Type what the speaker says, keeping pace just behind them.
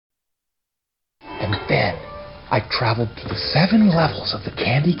Then I traveled through the 7 levels of the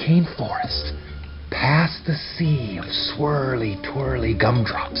candy cane forest, past the sea of swirly, twirly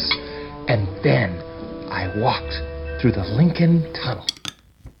gumdrops, and then I walked through the Lincoln Tunnel.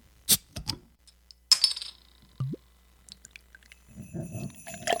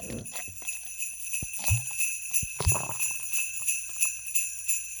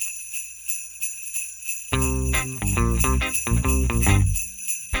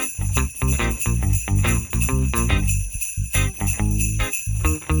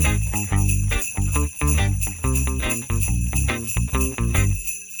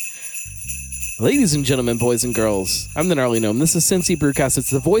 Ladies and gentlemen, boys and girls, I'm the Gnarly Gnome. This is Cincy Brewcast.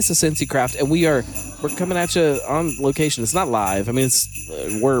 It's the voice of Cincy Craft, and we're coming at you on location. It's not live. I mean, it's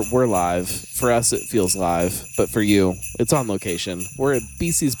we're live. For us, it feels live, but for you, it's on location. We're at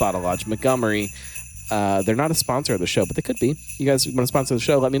BC's Bottle Lodge, Montgomery. They're not a sponsor of the show, but they could be. You guys want to sponsor the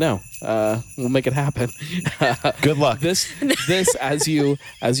show? Let me know. We'll make it happen. Good luck. This as you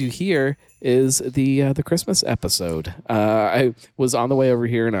hear is the Christmas episode. I was on the way over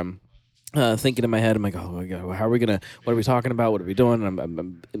here, and I'm thinking in my head, I'm like, oh my God, what are we talking about? What are we doing?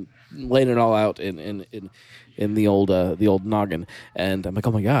 I'm laying it all out in the old noggin, and I'm like,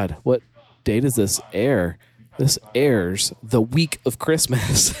 oh my God, what day does this air? This airs the week of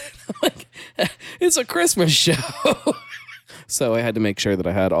Christmas. Like, it's a Christmas show. So I had to make sure that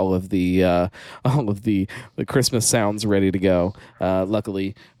I had all of the Christmas sounds ready to go.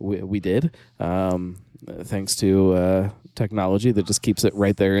 Luckily, we did. Thanks to technology that just keeps it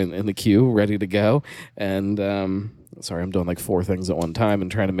right there in the queue, ready to go. And sorry, I'm doing like 4 things at one time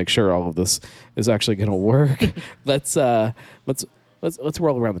and trying to make sure all of this is actually going to work. Let's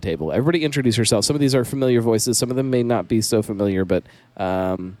roll around the table. Everybody introduce yourself. Some of these are familiar voices. Some of them may not be so familiar, but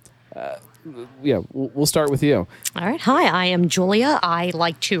we'll start with you. All right. Hi, I am Julia. I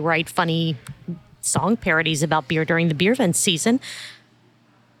like to write funny song parodies about beer during the beer event season.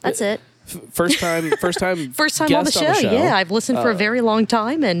 That's it. First time First time guest on the show. Yeah, I've listened for a very long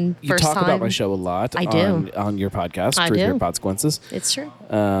time, and you talk about my show a lot. I do on your podcast, I Truth do. Beer Consequences. It's true.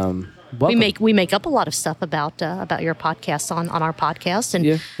 Welcome. We make up a lot of stuff about your podcast on our podcast, and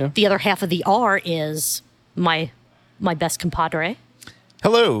Yeah. the other half of the R is my best compadre.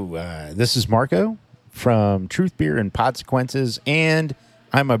 Hello, this is Marco from Truth Beer and Consequences, and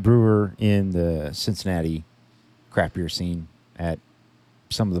I'm a brewer in the Cincinnati craft beer scene at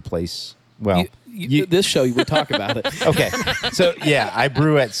some of the place. Well, this show, we talk about it. Okay. So, yeah, I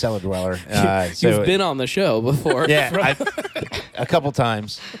brew at Cellar Dweller. You've been on the show before. Yeah, a couple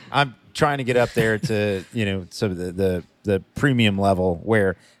times. I'm trying to get up there to, some of the premium level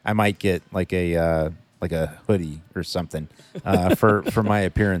where I might get like a hoodie or something for my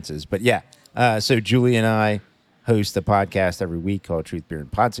appearances. But yeah, so Julie and I host a podcast every week called Truth Beer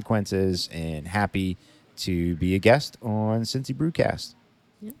and Consequences, and happy to be a guest on Cincy Brewcast.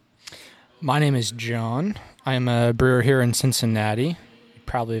 My name is John. I am a brewer here in Cincinnati. You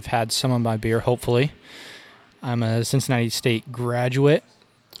probably have had some of my beer, hopefully. I'm a Cincinnati State graduate.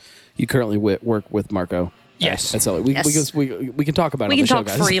 You currently work with Marco. Yes. That's all. We can talk about it We on the can show, talk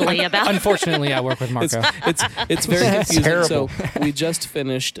guys. freely about it. Unfortunately, I work with Marco. It's very confusing. Terrible. So we just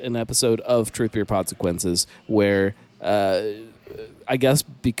finished an episode of Truth Beer Consequences where I guess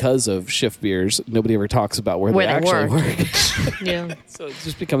because of shift beers, nobody ever talks about where they actually work. Yeah. So it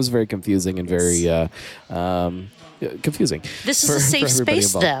just becomes very confusing and very confusing. This is for a safe everybody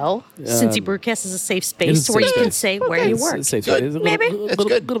space, involved. though. Cincy Brewcast is a safe It space is a where safe you can space. say where you work. It's safe. Good. It's a Maybe.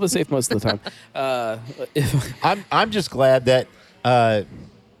 little bit safe most of the time. I'm just glad that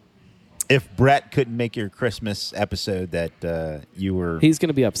if Brett couldn't make your Christmas episode, that you were. He's going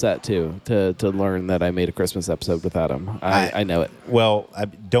to be upset too to learn that I made a Christmas episode without him. I know it. Well,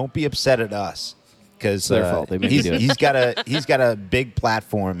 don't be upset at us because their fault. They made me do it. he's got a big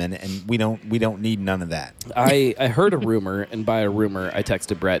platform, and we don't need none of that. I heard a rumor, and by a rumor, I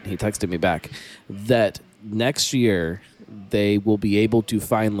texted Brett, and he texted me back, that next year they will be able to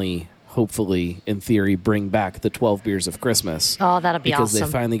finally, hopefully, in theory, bring back the 12 beers of Christmas. Oh, that'll be because awesome.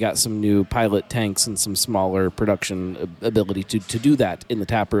 they finally got some new pilot tanks and some smaller production ability to do that in the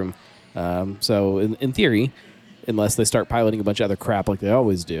tap room. So in theory, unless they start piloting a bunch of other crap like they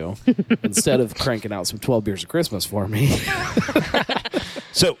always do, instead of cranking out some 12 beers of Christmas for me.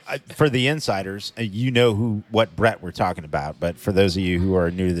 So for the insiders, you know what Brett we're talking about. But for those of you who are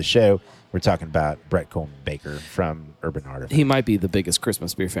new to the show, we're talking about Brett Coleman Baker from Urban Artifact. He might be the biggest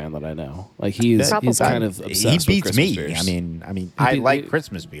Christmas beer fan that I know. Like he's kind of obsessed He with beats Christmas me. beers. I mean, I like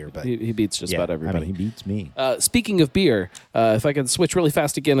Christmas beer, but he beats just about everybody. he beats me. Speaking of beer, if I can switch really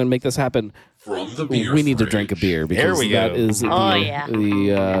fast again and make this happen, from the beer We need to fridge. drink a beer because There we go. that is Oh, yeah.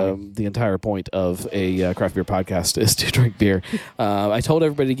 the entire point of a craft beer podcast is to drink beer. I told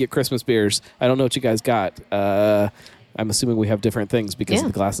everybody to get Christmas beers. I don't know what you guys got. I'm assuming we have different things because Yeah.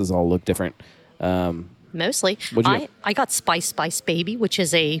 the glasses all look different. Mostly. What'd you get? I got Spice Spice Baby, which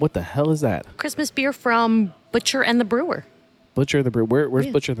is a What the hell is that? Christmas beer from Butcher and the Brewer. Butcher the Brewer. Where's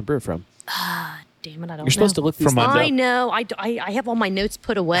Yeah. Butcher the Brewer from? Damn it, I don't know. You're supposed to look these From things Mondo. up. I know. I have all my notes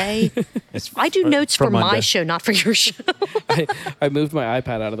put away. It's I do notes for from my Monday. show, not for your show. I moved my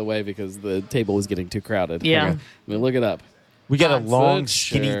iPad out of the way because the table was getting too crowded. Yeah. Okay. Let me look it up. We got a long, Butcher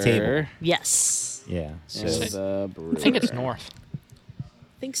skinny table. Yes. Yeah. So and the I think it's Brewer. north. I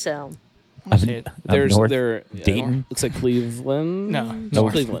think so. I see it. There's north, there Dayton? looks like Cleveland. No, No,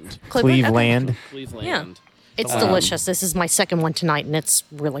 north. Cleveland. Cleveland. Cleveland. Yeah. It's delicious. This is my second one tonight, and it's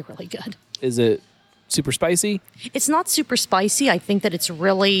really, really good. Is it super spicy? It's not super spicy. I think that it's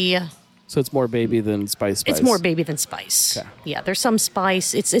really So it's more baby than spice. it's more baby than spice. Okay. Yeah, there's some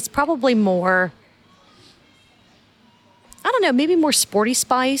spice. It's probably more. I don't know, maybe more sporty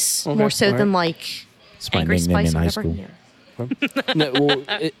spice, Okay, more so all right. than like It's my angry nickname spice in or high whatever. school. Yeah. No, well,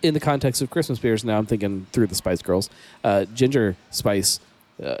 in the context of Christmas beers, now I'm thinking through the Spice Girls. Ginger spice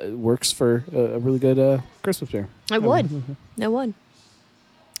works for a really good Christmas beer. I would. I would.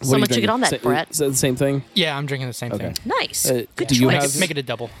 What So are you much you drinking? get on that, Sa- Brett. Is that the same thing? Yeah, I'm drinking the same Okay. thing. Nice. Good do you choice. have- Make it a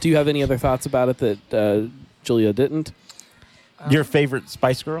double. Do you have any other thoughts about it that Julia didn't? Your favorite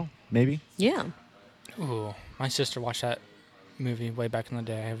Spice Girl, maybe? Yeah. Ooh, my sister watched that movie way back in the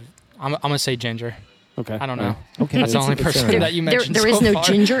day. I'm gonna say ginger. Okay. I don't know. Okay, That's the it's- only it's person all right. that you There, mentioned. there is so no far.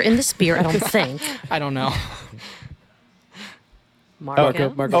 ginger in this beer, I don't think. I don't know.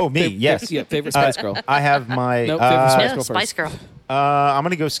 Marco. Marco. Oh, me, yes. Yeah, favorite Spice Girl. I have my. Nope, favorite Spice Yeah, Girl Spice first. Girl. I'm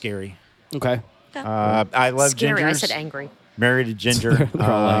gonna go scary. Okay. I love Scary. gingers. I said angry. Married to ginger. They're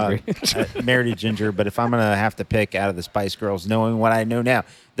all angry. Married to ginger. But if I'm gonna have to pick out of the Spice Girls, knowing what I know now,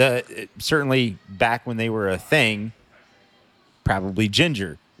 certainly back when they were a thing, probably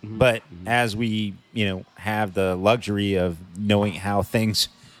ginger. But as we have the luxury of knowing how things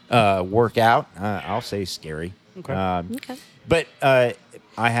work out, I'll say scary. Okay. Okay. But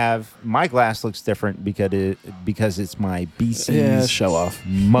I have my glass looks different because it's my BC's Yeah, show off.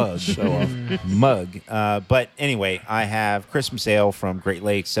 mug. Show off mug. But anyway, I have Christmas Ale from Great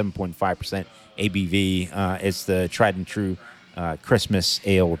Lakes, 7.5% ABV. It's the tried and true Christmas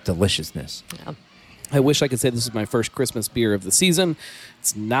Ale deliciousness. Yeah. I wish I could say this is my first Christmas beer of the season.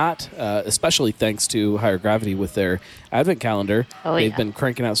 It's not, especially thanks to Higher Gravity with their Advent calendar. Oh, They've yeah. been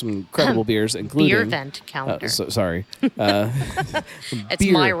cranking out some incredible beers, including Beer vent calendar. sorry, It's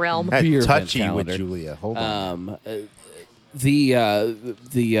beer- my realm. That Beer touchy vent with calendar. Julia. Hold on.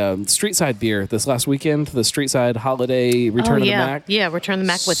 The Street Side beer this last weekend, the Street Side Holiday Return oh, of yeah. the Mac. Yeah, Return of the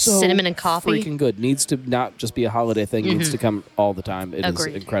Mac with So cinnamon and coffee. Freaking good. Needs to not just be a holiday thing. Needs to come all the time. It is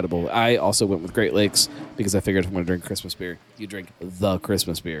Agreed. incredible. I also went with Great Lakes because I figured if I'm going to drink Christmas beer, you drink the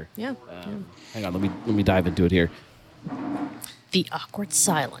Christmas beer. Yeah. Hang on, let me dive into it here. The awkward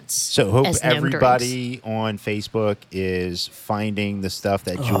silence. So hope as gnome everybody on Facebook is finding the stuff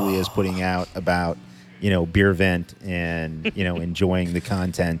that Julia is putting out about, beer vent and, enjoying the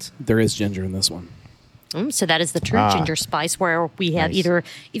content. There is ginger in this one. drinks. So that is the true Ah. ginger spice, where we have Nice.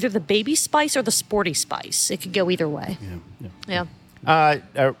 either the baby spice or the sporty spice. It could go either way. Yeah.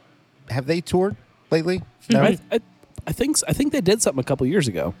 Have they toured lately? No? I think they did something a couple years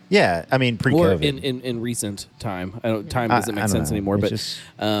ago, Yeah, I mean or pre-COVID. in recent time. Time I- doesn't I make don't sense know. anymore, It's but just-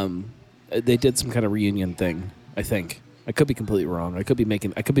 they did some kind of reunion thing. I think I could be completely wrong. I could be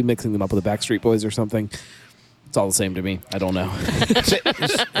mixing them up with the Backstreet Boys or something. It's all the same to me. I don't know.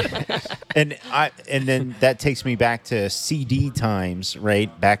 and then that takes me back to CD times,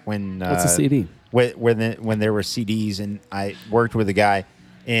 right? Back when What's a CD? When there were CDs, and I worked with a guy,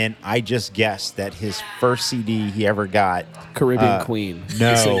 and I just guessed that his first CD he ever got Caribbean Queen.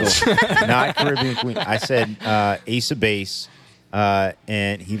 No, Single. not Caribbean Queen. I said Ace of Base,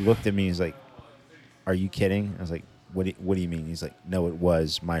 and he looked at me. He's like, "Are you kidding?" I was like, "What do you mean?" He's like, "No, it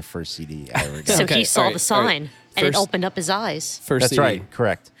was my first CD I ever got." So Okay, he saw all right, the sign all right. and it First- opened up his eyes. First That's CD. right,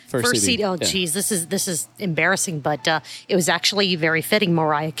 correct. First CD. Oh, Yeah. geez, this is embarrassing, but it was actually very fitting.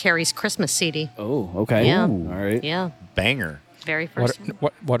 Mariah Carey's Christmas CD. Oh, okay. Yeah. All right. Yeah, Banger. very first.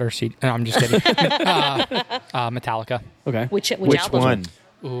 What are CD? No, I'm just kidding. Metallica. Okay. Which Which album? one?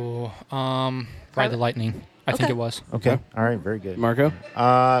 Ooh, Ride the Lightning. I think Okay. it was. Okay. All right. Very good. Marco?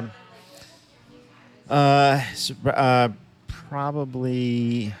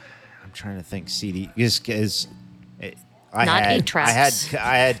 Probably. I'm trying to think. CD because Not had, 8-tracks.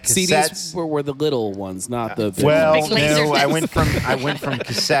 I had cassettes. CDs were the little ones, not the big Well, Big laser no, I discs. went from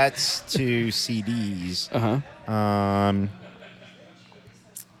cassettes to CDs.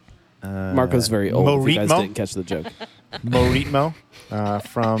 Marco's very old. If you guys Moritmo? didn't catch the joke. Moritmo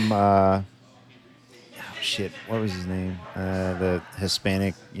from shit. What was his name? The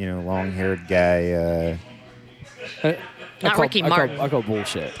Hispanic, long-haired guy. Not Ricky Martin. I call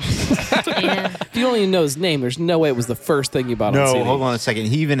bullshit. Yeah. If you don't even know his name, there's no way it was the first thing you bought on CD. No, hold on a second.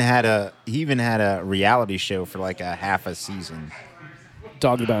 He even had a reality show for like a half a season.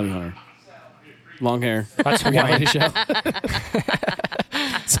 Dog the Bounty Hunter. Long hair. That's Reality Hawaiian.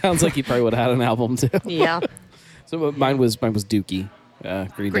 show. Sounds like he probably would have had an album too. Yeah. So mine was Dookie.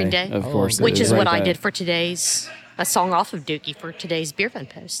 Green Day. Of course. Which it is was what right I did for today's, a song off of Dookie for today's Beer Fun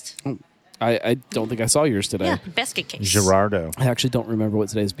Post. I don't think I saw yours today. Yeah, basket case. Gerardo. I actually don't remember what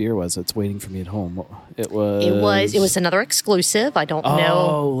today's beer was. It's waiting for me at home. It was another exclusive. I don't Oh,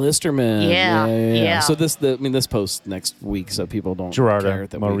 know. Listerman. Yeah. So this post next week, so people don't Gerardo. care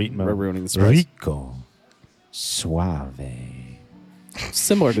that Moritmo. we're ruining the surprise. Rico. Suave.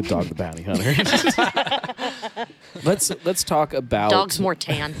 Similar to Dog the Bounty Hunter. let's talk about Dog's more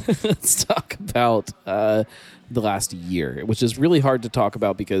tan. Let's talk about the last year, which is really hard to talk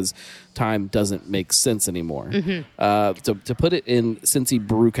about because time doesn't make sense anymore. To put it in Cincy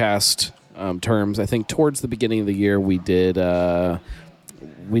Brewcast terms, I think towards the beginning of the year we did a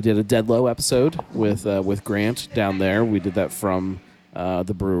Dead Low episode with Grant down there. We did that from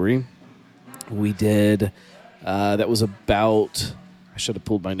the brewery. We did that was about. I should have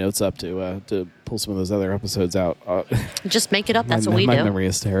pulled my notes up to pull some of those other episodes out. Just make it up. That's what we My do. memory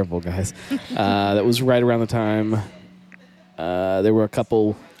is terrible, guys. That was right around the time. There were a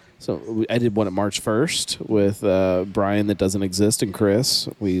couple. So I did one at March 1st with Brian that doesn't exist and Chris.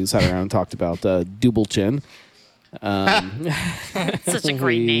 We sat around and talked about Double Chin. Such a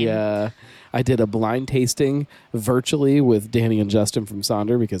great name. I did a blind tasting virtually with Danny and Justin from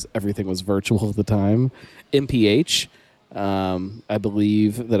Sonder because everything was virtual at the time. MPH. I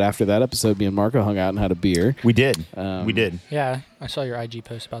believe that after that episode, me and Marco hung out and had a beer. We did. We did. Yeah, I saw your IG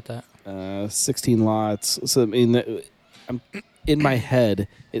post about that. 16 lots. So I mean, I'm in my head.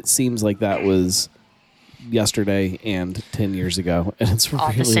 It seems like that was yesterday and 10 years ago, and it's All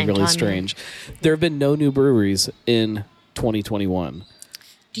at the really, same really time, strange. There have been no new breweries in 2021.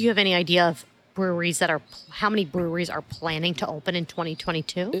 Do you have any idea of how many breweries are planning to open in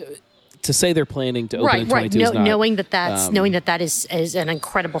 2022? To say they're planning to open in 22 is not. Knowing that is an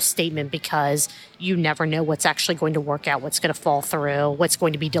incredible statement because you never know what's actually going to work out, what's going to fall through, what's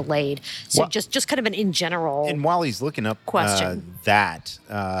going to be delayed. So Well- just kind of an in general. And while he's looking up Question. yes,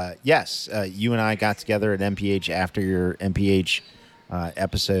 you and I got together at MPH after your MPH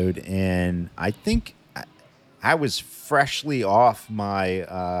episode, and I think I was freshly off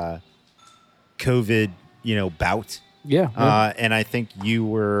my COVID, bout. Yeah. And I think you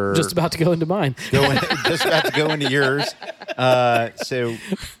were just about to go into mine. just about to go into yours. So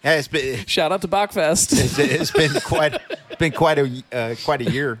yeah, it's been Shout out to Bachfest. it's been quite a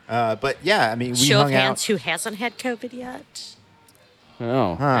year. But yeah, I mean, we Show of hung hands out. who hasn't had COVID yet. Oh,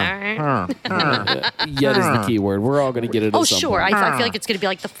 All right. yet is the key word. We're all going to get it. Oh, at some sure. point. I feel like it's going to be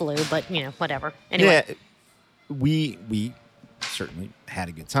like the flu, but whatever. Anyway, Yeah, we certainly had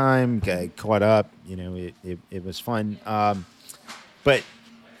a good time, got caught up. It was fun. But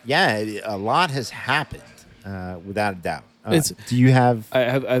yeah, a lot has happened without a doubt. Do you have? I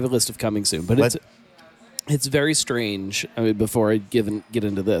have a list of coming soon, but it's very strange. I mean, before I get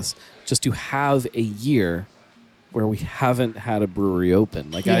into this, just to have a year where we haven't had a brewery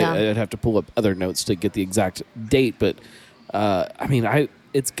open. Like Yeah. I'd have to pull up other notes to get the exact date, but I mean,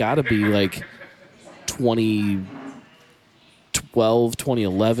 it's got to be like 2012,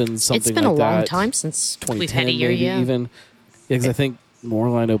 2011, something like that. it's been a long time since we've had a year. maybe Yeah. even. Yeah, because I think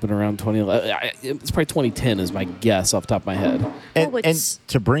Moreline opened around 2011. It's probably 2010 is my guess off the top of my head. And, Well, it's- and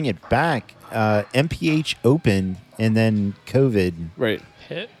to bring it back, MPH opened and then COVID Right.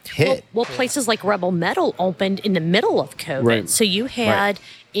 hit. Well, places like Rebel Metal opened in the middle of COVID. Right. So you had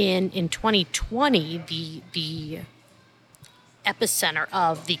in 2020 the epicenter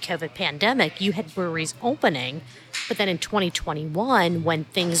of the COVID pandemic. You had breweries opening, but then in 2021, when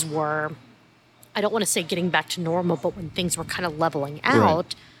things were, I don't want to say getting back to normal, but when things were kind of leveling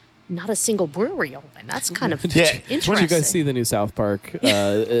out, not a single brewery open. That's kind of Yeah. interesting. Did you guys see the new South Park?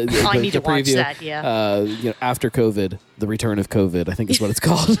 I need to watch that, yeah. After COVID, the return of COVID, I think is what it's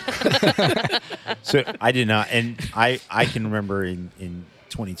called. So I did not, and I can remember in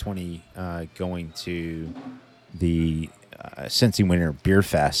 2020 going to the Cincy Winter Beer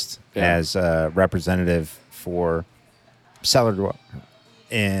Fest Yeah. as a representative for Cellar Dweller.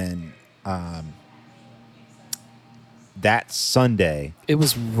 And that Sunday, It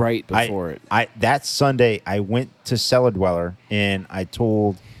was right before it. that Sunday, I went to Cellar Dweller and I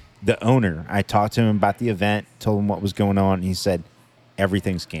told the owner, I talked to him about the event, told him what was going on, and he said,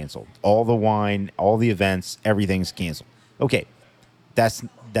 everything's canceled. All the wine, all the events, everything's canceled. Okay, that's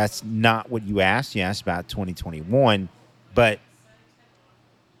not what you asked. You asked about 2021, but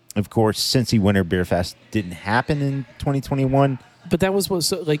of course, Cincy Winter Beer Fest didn't happen in 2021. But that was what,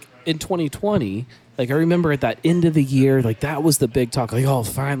 so like in 2020, like I remember at that end of the year, like that was the big talk. Like, oh,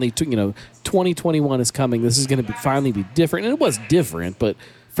 finally, 2021 is coming. This is going to finally be different. And it was different, but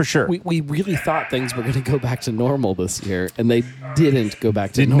For sure. we really thought things were going to go back to normal this year, and they didn't go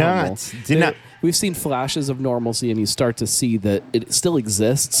back to Did normal. Did not. We've seen flashes of normalcy, and you start to see that it still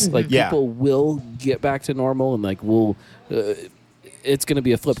exists. Like Yeah. people will get back to normal, and like it's going to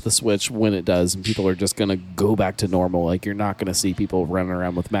be a flip the switch when it does, and people are just going to go back to normal. Like you're not going to see people running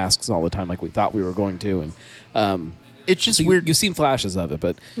around with masks all the time like we thought we were going to. And It's just so weird. You've seen flashes of it,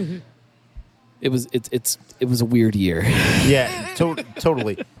 but it was a weird year. Yeah,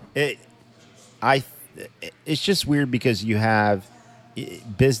 totally. It's just weird because you have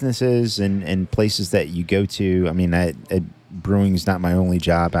businesses and places that you go to. I mean, brewing's not my only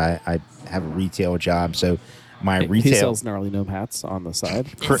job. I have a retail job, so my He retail sells gnarly gnome hats on the side.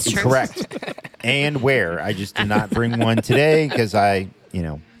 It's true. correct and wear. I just did not bring one today because I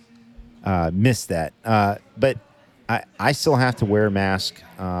missed that. But I still have to wear a mask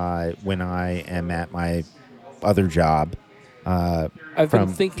when I am at my other job. I've been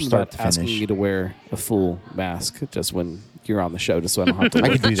from thinking start about to asking finish. you to wear a full mask just when you're on the show, just so I don't have to. I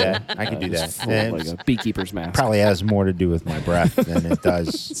could do that. I could do that. Full, And like a beekeeper's mask. probably has more to do with my breath than it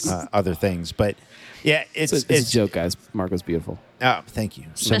does other things. But yeah, It's a joke, guys. Marco's beautiful. Oh, thank you.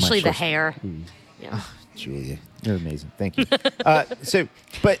 so Especially much the for- hair. Yeah. Julia, you're amazing. Thank you.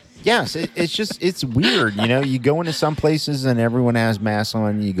 But yes, it's weird. You go into some places and everyone has masks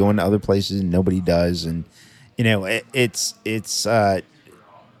on. You go into other places and nobody does. And it's us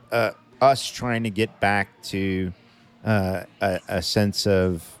trying to get back to a sense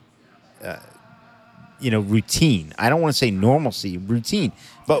of routine. I don't want to say normalcy, routine.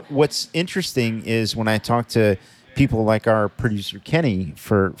 But what's interesting is when I talk to people like our producer Kenny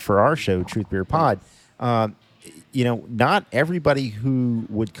for our show, Truth Beer Pod, not everybody who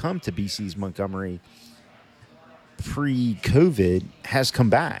would come to BC's Montgomery pre-COVID has come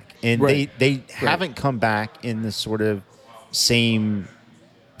back, and Right. they haven't come back in the sort of same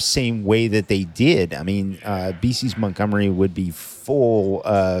way that they did. I mean, BC's Montgomery would be full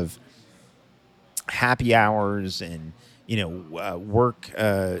of happy hours and work,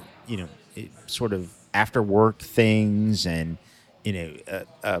 sort of after work things, and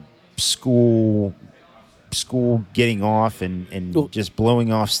school getting off and Well- just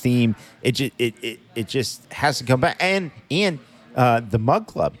blowing off steam. It just hasn't come back. And the Mug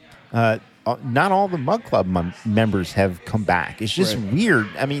Club, not all the Mug Club members have come back. It's just Right. weird.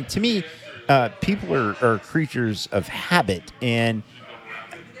 I mean, to me, people are creatures of habit, and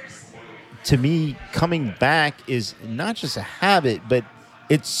to me, coming back is not just a habit, but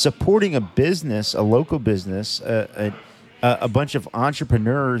it's supporting a business, a local business, a bunch of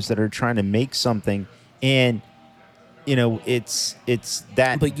entrepreneurs that are trying to make something, and it's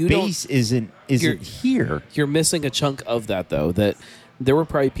that But you don't- base isn't you're- here. You're missing a chunk of that, though. That there were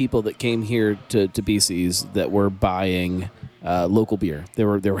probably people that came here to BC's that were buying local beer. They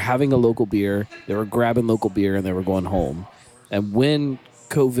were having a local beer. They were grabbing local beer, and they were going home. And when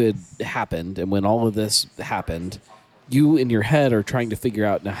COVID happened, and when all of this happened, you in your head are trying to figure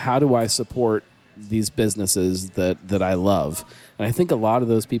out, now how do I support these businesses that I love? And I think a lot of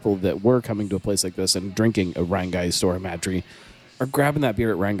those people that were coming to a place like this and drinking a Rheingeist or a Mad Tree are grabbing that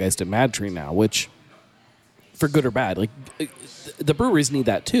beer at Rheingeist and Mad Tree now, which, for good or bad, like the breweries need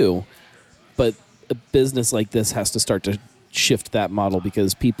that too. But a business like this has to start to shift that model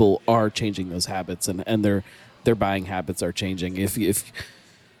because people are changing those habits, and their buying habits are changing. If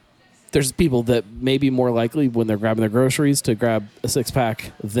there's people that may be more likely when they're grabbing their groceries to grab a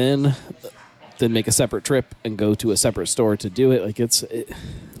 6-pack, then make a separate trip and go to a separate store to do it. Like it's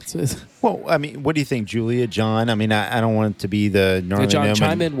Well, I mean, what do you think, Julia, John? I mean, I don't want it to be the gnarly John, gnome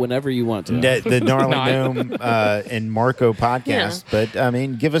chime and- in whenever you want to. the gnarly No, gnome and Marco podcast. But I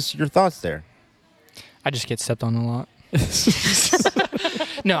mean, give us your thoughts there. I just get stepped on a lot.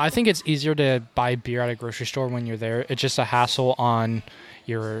 No, I think it's easier to buy beer at a grocery store when you're there. It's just a hassle on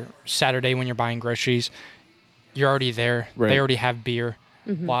your Saturday when you're buying groceries. You're already there. Right. They already have beer.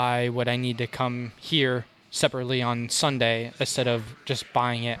 Why would I need to come here separately on Sunday instead of just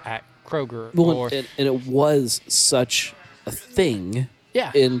buying it at Kroger? Well, or and it was such a thing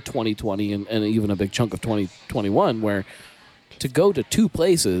Yeah. in 2020 and even a big chunk of 2021 where to go to two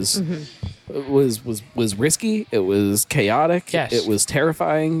places was risky. It was chaotic. Yes. It was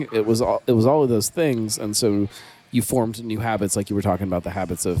terrifying. It was all of those things. And so you formed new habits, like you were talking about the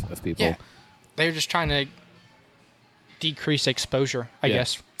habits of people. Yeah. They're just trying to decrease exposure, I Yeah.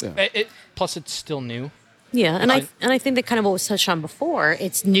 guess. Yeah. Plus, it's still new. Yeah, and I- I think that kind of what was touched on before.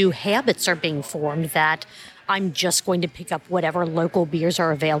 It's new habits are being formed that I'm just going to pick up whatever local beers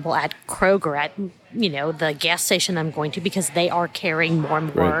are available at Kroger, at the gas station I'm going to, because they are carrying more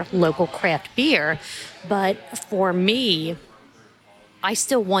and more Right. local craft beer. But for me, I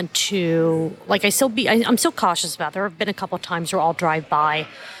still want to I'm still cautious about it. There have been a couple of times where I'll drive by,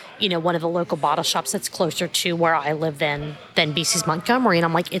 one of the local bottle shops that's closer to where I live than BC's Montgomery, and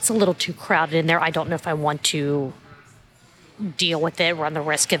I'm like, it's a little too crowded in there. I don't know if I want to deal with it, run the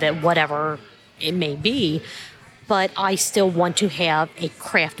risk of it, whatever it may be. But I still want to have a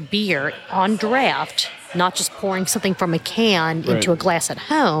craft beer on draft, not just pouring something from a can into Right. a glass at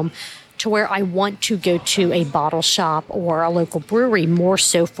home, to where I want to go to a bottle shop or a local brewery more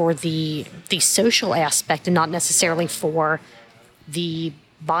so for the social aspect and not necessarily for the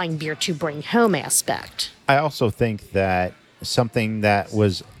buying beer to bring home aspect. I also think that something that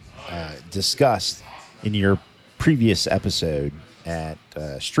was discussed in your previous episode at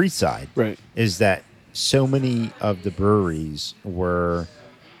Streetside Right. is that so many of the breweries were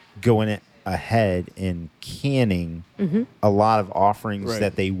going ahead and canning a lot of offerings Right.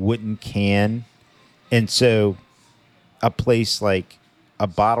 that they wouldn't can. And so a place like a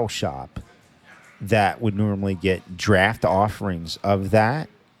bottle shop that would normally get draft offerings of that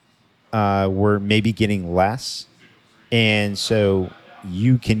were maybe getting less. And so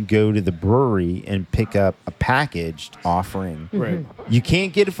you can go to the brewery and pick up a packaged offering. Right. You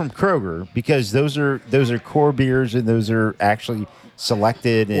can't get it from Kroger because those are core beers and those are actually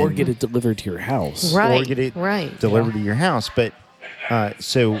selected and Or get it delivered to your house. Right. or get it right. delivered to your house. But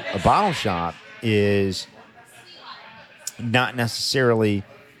so a bottle shop is not necessarily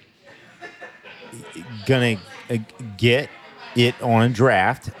gonna get it on a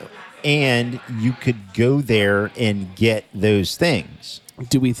draft, and you could go there and get those things.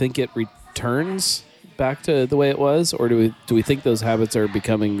 Do we think it returns back to the way it was, or do we think those habits are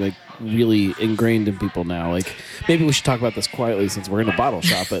becoming like really ingrained in people now? Like maybe we should talk about this quietly since we're in a bottle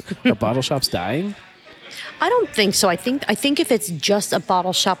shop, but are bottle shops dying? I don't think so. I think if it's just a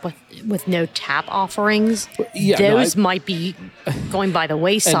bottle shop with no tap offerings, Yeah, no, those might be going by the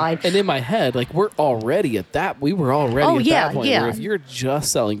wayside. And in my head, like we were already at that point where if you're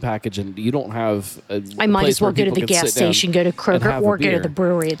just selling package and you don't have I might as well go to the gas station, go to Kroger, or go to the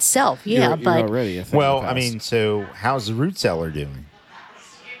brewery itself. Yeah, you're but already a thing Well, of the I past. mean, so how's the root cellar doing?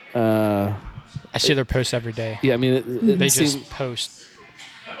 I see their posts every day. yeah, I mean, it They seems- just post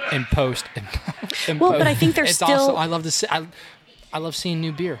and post and Well, post. but I think they're it's still- also, I love to see. I love seeing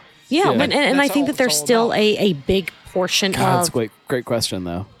new beer. yeah, Yeah. but, and I That's think all that there's it's all still about. a big portion God, that's of a great question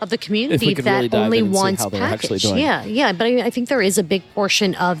though. the If community we could really that dive only in and see wants how they're actually packaged. doing. Yeah, but I think there is a big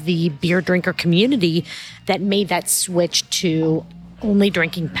portion of the beer drinker community that made that switch to only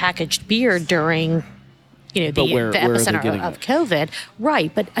drinking packaged beer during, But the where are they epicenter getting of it? COVID.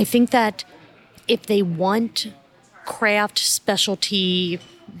 Right, but I think that if they want craft, specialty,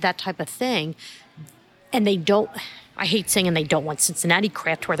 that type of thing, and they don't. I hate saying, and they don't want Cincinnati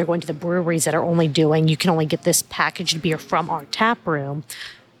craft, where they're going to the breweries that are only doing, you can only get this packaged beer from our tap room.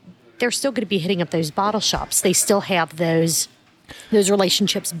 They're still going to be hitting up those bottle shops. They still have those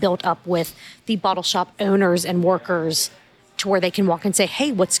relationships built up with the bottle shop owners and workers, to where they can walk and say,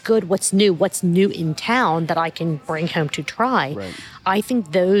 hey, what's good, what's new in town that I can bring home to try. Right. I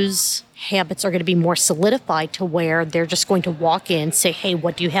think those habits are going to be more solidified to where they're just going to walk in, say, hey,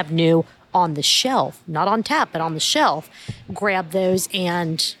 what do you have new on the shelf? Not on tap, but on the shelf. Grab those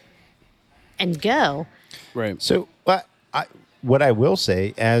and go. Right. So, what I will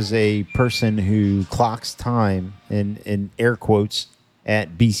say, as a person who clocks time in air quotes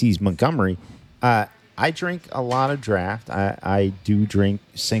at BC's Montgomery, I drink a lot of draft. I do drink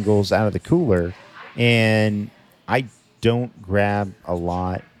singles out of the cooler, and I don't grab a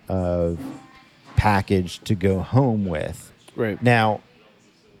lot of package to go home with. Right. Now,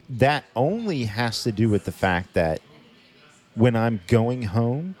 that only has to do with the fact that when I'm going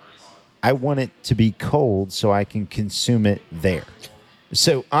home, I want it to be cold so I can consume it there.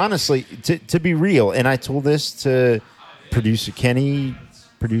 So honestly, to be real, and I told this to producer Kenny,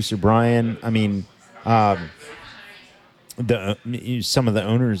 producer Brian, I mean, some of the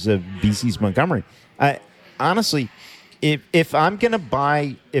owners of BC's Montgomery. Honestly, if I'm gonna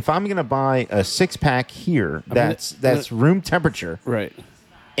buy a 6-pack here, that's room temperature, Right.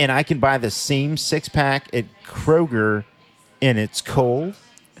 and I can buy the same 6-pack at Kroger, and it's cold.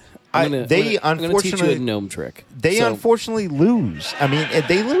 I'm gonna teach you a Unfortunately gnome trick. they So- unfortunately lose. I mean,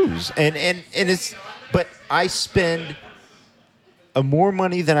 they lose, and it's. But I spend more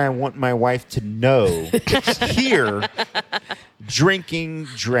money than I want my wife to know here, drinking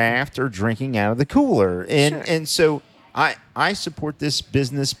draft or drinking out of the cooler, and so I support this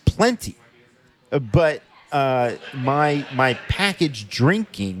business plenty, but my packaged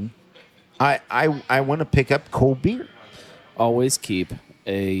drinking, I want to pick up cold beer. always keep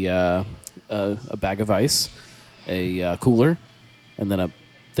a bag of ice, a cooler, and then a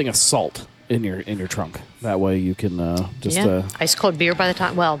thing of salt in your trunk. That way you can Ice cold beer by the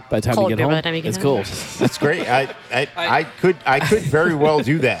time. Well, by the time cold you get beer home, by the time you get it's home. cold. That's great. I could very well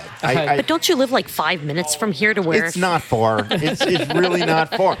do that. But don't you live like 5 minutes from here to where? It's not far. It's really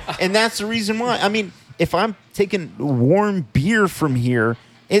not far. And that's the reason why. I mean, if I'm taking warm beer from here,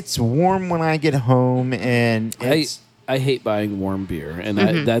 it's warm when I get home, and it's, I hate buying warm beer, and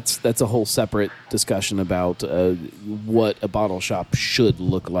that's a whole separate discussion about what a bottle shop should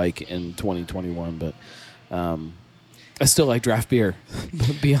look like in 2021. But I still like draft beer.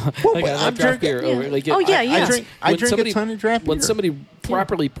 Beyond, like, I like draft beer. Over, like, Oh, yeah, yeah. I when drink somebody- a ton of draft beer. When somebody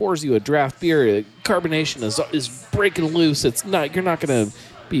properly pours you a draft beer, carbonation is breaking loose. It's not. You're not going to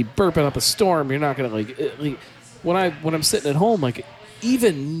be burping up a storm. You're not going to like when I'm sitting at home, like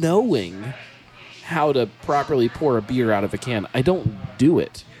even knowing how to properly pour a beer out of a can, I don't do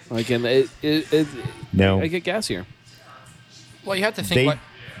it. Like, and No. I get gassier. Well, you have to think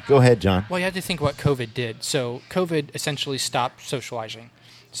Go ahead, John. Well, you have to think what COVID did. So COVID essentially stopped socializing.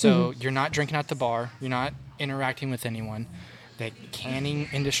 So you're not drinking at the bar. You're not interacting with anyone. The canning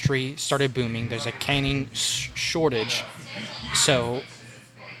industry started booming. There's a canning shortage. So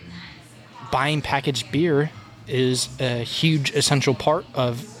buying packaged beer is a huge essential part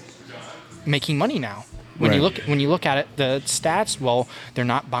of making money now. When you look at it, the stats, well, they're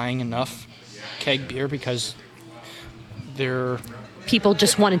not buying enough keg beer because they're people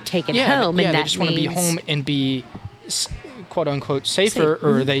just want to take it home, and they that just want to be means- home and be quote unquote safer,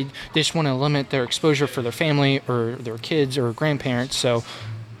 or they just want to limit their exposure for their family or their kids or grandparents. So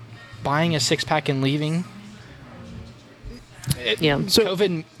buying a 6-pack and leaving, So-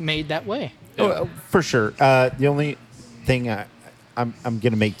 COVID made that way. Oh, for sure. The only thing I'm going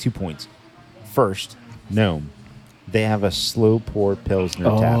to make 2 points. First, Gnome, they have a slow pour Pilsner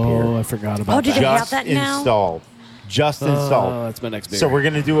tap here. I forgot about Oh, did that. they have Just that now? installed. Just installed. Oh, that's my next beer. So we're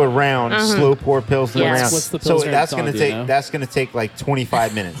gonna do a round, slow pour Pilsner Yes. round. What's the So Pilsner that's it's gonna on, do take you know? that's gonna take like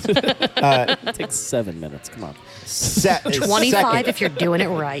 25 minutes. It takes 7 minutes. Come on. 25 if you're doing it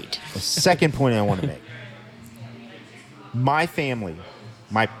right. The second point I want to make. My family,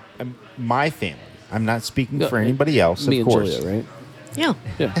 my family. I'm not speaking for anybody else, Me of and course. Julia, right? Yeah.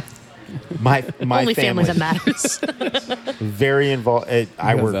 Yeah. My Only family, families that matters. very involved. I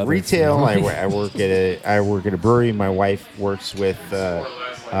have work other retail. I work at a brewery. My wife works with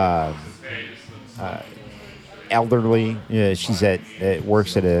elderly. She's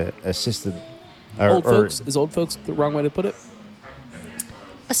works at a assisted. Old folks. Is old folks the wrong way to put it?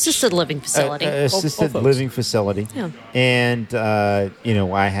 Assisted living facility. Assisted folks. living facility. Yeah. And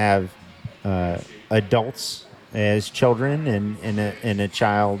I have adults as children and a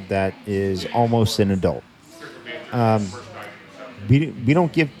child that is almost an adult. We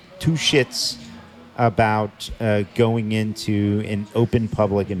don't give two shits about going into an open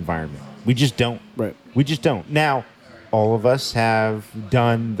public environment. We just don't. Right. We just don't. Now, all of us have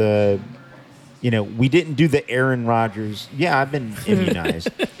done the. We didn't do the Aaron Rodgers. Yeah, I've been immunized.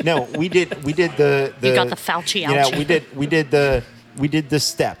 No, we did the. You got the Fauci ouchie. We did the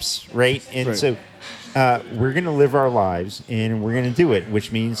steps, right? And Right. so we're gonna live our lives, and we're gonna do it,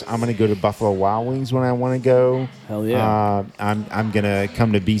 which means I'm gonna go to Buffalo Wild Wings when I want to go. Hell yeah. I'm gonna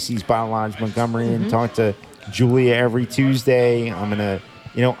come to BC's Bottle Lodge Montgomery Mm-hmm. and talk to Julia every Tuesday. I'm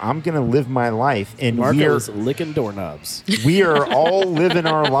gonna live my life, and Marco is licking doorknobs. we are all living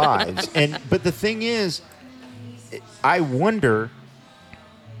our lives. But the thing is, I wonder,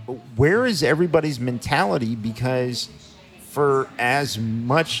 where is everybody's mentality? Because for as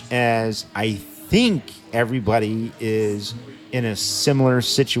much as I think everybody is in a similar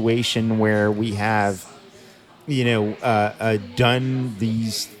situation where we have, done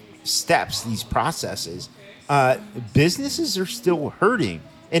these steps, these processes, businesses are still hurting.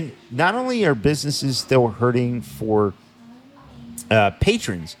 And not only are businesses still hurting for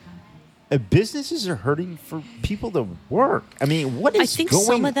patrons, businesses are hurting for people to work. I mean, what is I think going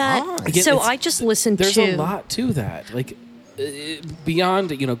some of that. on? Again, So it's- I just listened There's to. a lot to that. Like beyond,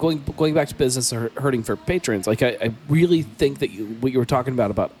 going back to business or hurting for patrons. Like I really think that what you were talking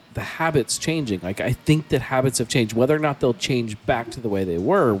about the habits changing. Like I think that habits have changed. Whether or not they'll change back to the way they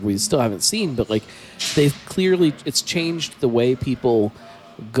were, we still haven't seen. But like it's changed the way people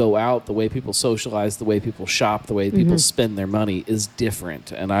go out, the way people socialize, the way people shop, the way people spend their money is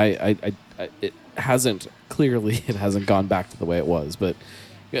different. And it hasn't gone back to the way it was. But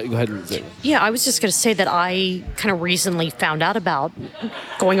go ahead and say. Yeah, I was just going to say that I kind of recently found out about,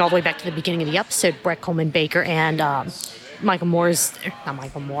 going all the way back to the beginning of the episode, Brett Coleman Baker and Michael Moore's, not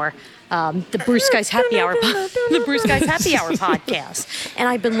Michael Moore, the Bruce Guys Happy Hour, the Bruce Guys Happy Hour podcast. And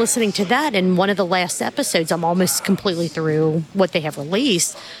I've been listening to that. And one of the last episodes, I'm almost completely through what they have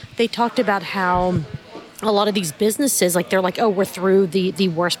released. They talked about how a lot of these businesses, like they're like, oh, we're through the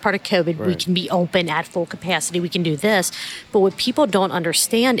worst part of COVID. We Right. can be open at full capacity. We can do this. But what people don't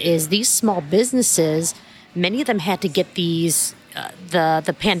understand is these small businesses, many of them had to get these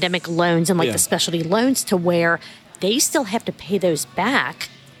the pandemic loans and like Yeah. the specialty loans to where they still have to pay those back.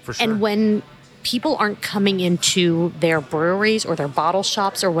 For sure. And when people aren't coming into their breweries or their bottle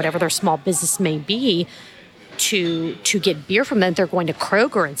shops or whatever their small business may be to get beer from them, they're going to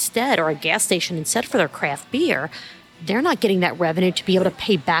Kroger instead or a gas station instead for their craft beer. They're not getting that revenue to be able to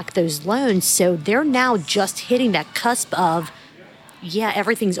pay back those loans. So they're now just hitting that cusp of, yeah,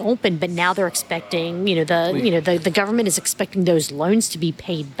 everything's open, but now they're expecting, the government is expecting those loans to be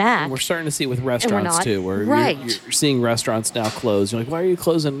paid back. We're starting to see it with restaurants not. too, where Right. you're seeing restaurants now close. You're like, why are you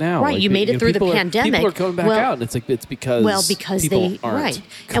closing now? Right, Like, you made it through the people pandemic. People are coming back Well- out, and it's because because people they aren't right,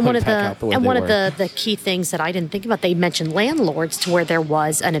 coming and one of back out the way and they one of were. the key things that I didn't think about, they mentioned landlords to where there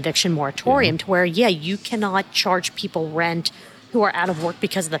was an eviction moratorium to where you cannot charge people rent who are out of work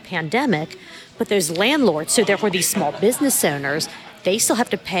because of the pandemic, but those landlords, so therefore these small business owners, they still have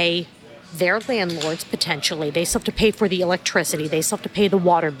to pay their landlords potentially. They still have to pay for the electricity. They still have to pay the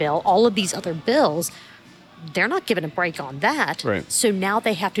water bill. All of these other bills. They're not given a break on that. Right. So now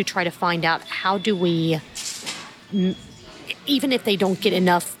they have to try to find out how do we, even if they don't get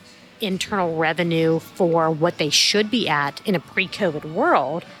enough internal revenue for what they should be at in a pre-COVID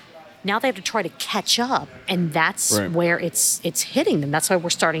world, now they have to try to catch up, and that's Right. where it's hitting them. That's why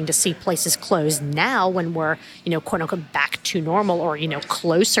we're starting to see places close now when we're, quote unquote, back to normal or,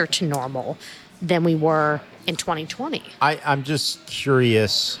 closer to normal than we were in 2020. I'm just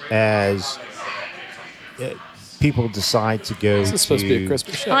curious as people decide to go This is supposed to be a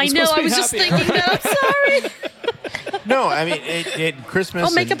Christmas show. I It's know, supposed to I be was just happy. thinking that. I'm sorry. No, I mean it Christmas.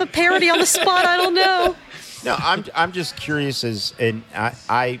 I'll make up a parody on the spot. I don't know. No, I'm just curious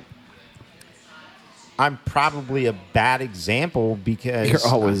I'm probably a bad example because You're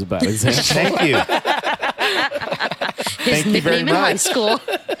always a bad example. Thank you. His Thank you very nickname in high much. school.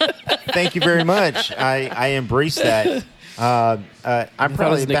 Thank you very much. I embrace that. I'm I thought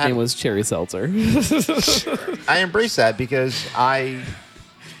probably his a bad. nickname was Cherry Seltzer. I embrace that because I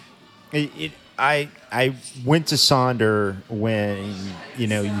went to Sonder when you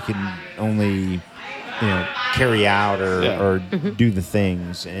can only carry out Yeah. or do the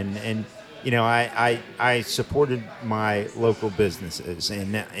things and I supported my local businesses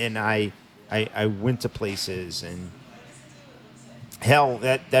and I went to places and hell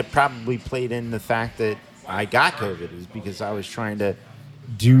that probably played in the fact that I got COVID is because I was trying to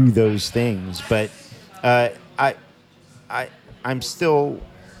do those things but I'm still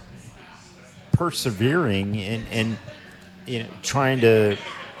persevering and trying to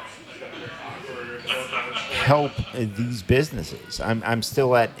help these businesses. I'm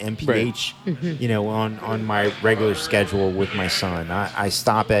still at MPH, on my regular schedule with my son. I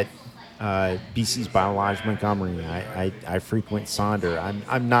stop at BC's Biolodge Montgomery. I frequent Sonder.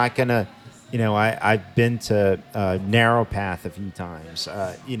 I'm not gonna, I've been to Narrow Path a few times.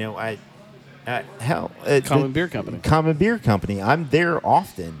 Common Beer Company. Common Beer Company. I'm there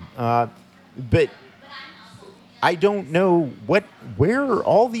often, but I don't know where are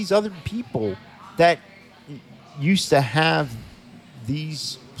all these other people that used to have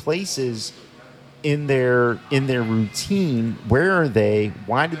these places in their routine. Where are they?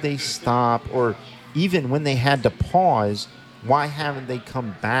 Why did they stop? Or even when they had to pause, why haven't they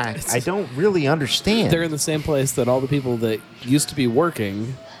come back? I don't really understand. They're in the same place that all the people that used to be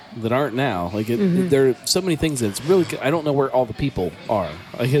working that aren't now. Like there are so many things that it's really. I don't know where all the people are.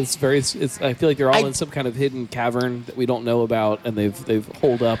 Like I feel like they're all in some kind of hidden cavern that we don't know about, and they've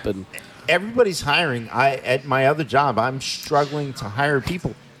holed up and. Everybody's hiring. At my other job, I'm struggling to hire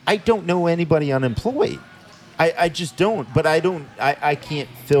people. I don't know anybody unemployed. I just don't. But I can't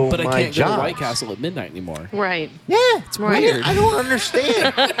fill But I my can't go to job. White Castle at midnight anymore. Right. Yeah, it's weird. I don't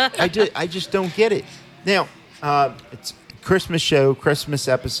understand. I just don't get it. Now, it's Christmas show, Christmas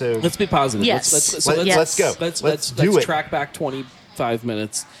episode. Let's be positive. Yes. Let's go. Let's do it. track back 25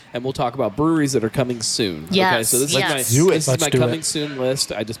 minutes, and we'll talk about breweries that are coming soon. Yes, Okay, so this yes. is Do it. This is Let's my do coming it. soon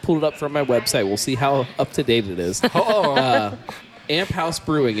list. I just pulled it up from my website. We'll see how up to date it is. Amp House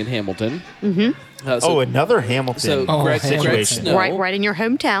Brewing in Hamilton. Another Hamilton So Oh, Greg situation. Snow, Right in your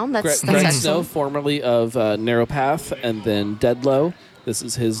hometown. That's Greg excellent. Snow, formerly of Narrow Path and then Deadlow. This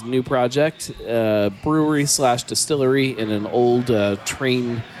is his new project, brewery / distillery in an old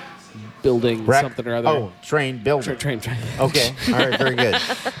train building, something or other. Oh, train building. Train. Okay. All right. Very good.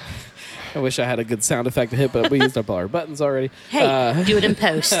 I wish I had a good sound effect to hit, but we used up all our buttons already. Hey, do it in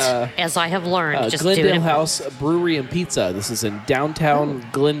post, as I have learned. Just do it Glendale in House Brewery and Pizza. This is in downtown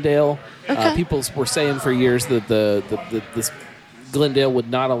Glendale. Okay. People were saying for years that this Glendale would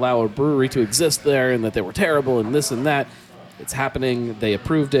not allow a brewery to exist there, and that they were terrible, and this and that. It's happening. They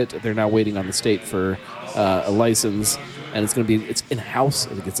approved it. They're now waiting on the state for a license, and it's in house.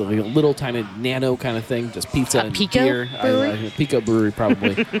 I think it's like a little tiny nano kind of thing, just pizza A and Pico beer. brewery? Pico Brewery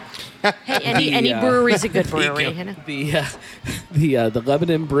probably. Hey, any brewery's a good brewery. You know? The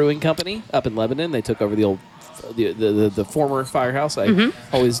Lebanon Brewing Company up in Lebanon. They took over the old the former firehouse. I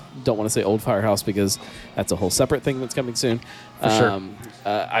always don't want to say old firehouse because that's a whole separate thing that's coming soon. For sure.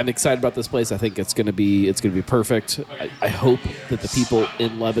 I'm excited about this place. I think it's going to be perfect. I hope that the people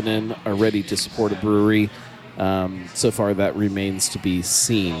in Lebanon are ready to support a brewery. So far, that remains to be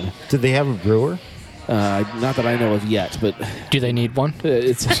seen. Do they have a brewer? Not that I know of yet, but Do they need one?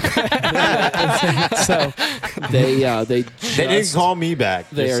 it's so they They didn't call me back.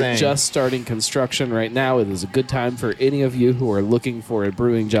 They just are saying. just starting construction right now. It is a good time for any of you who are looking for a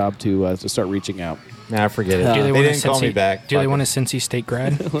brewing job to start reaching out. Nah, forget it. Do They want a didn't call me Cincy- back. Do they Fuck want a it. Cincy State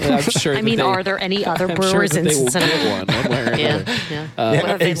grad? I'm sure. I mean, are there any other I'm brewers sure that in they will Cincinnati? get one way or Yeah, another. yeah. Yeah,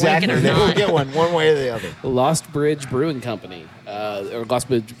 Whether they exactly. like it or They will not. get one way or the other. Lost Bridge Brewing Company, or Lost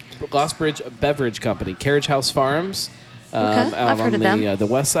Bridge Beverage Company, Carriage House Farms, out I've heard on of them. the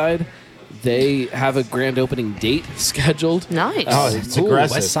west side. They have a grand opening date scheduled. Nice. Oh, it's Ooh,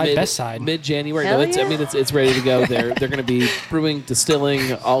 aggressive. West Side, Best Side. Mid-January. Hell No, I yeah. mean it's ready to go. They're going to be brewing,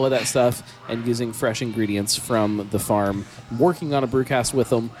 distilling, all of that stuff, and using fresh ingredients from the farm. Working on a brewcast with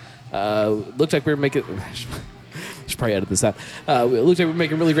them. Looked like we were making. Should probably edit this out. It looked like we were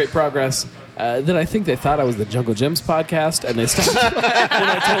making really great progress. Then I think they thought I was the Jungle Gyms podcast, and they stopped. When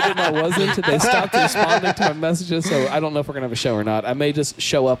I told them I wasn't, they stopped responding to my messages. So I don't know if we're gonna have a show or not. I may just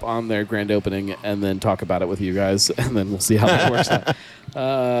show up on their grand opening and then talk about it with you guys, and then we'll see how that works out.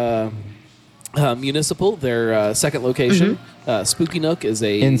 Municipal, their second location, Spooky Nook is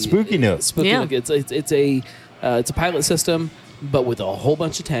In Spooky Nook. Spooky Yeah. Nook. It's a pilot system, but with a whole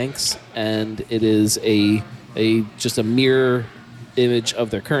bunch of tanks, and it is just a mirror image of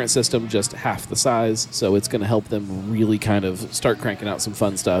their current system, just half the size. So it's going to help them really kind of start cranking out some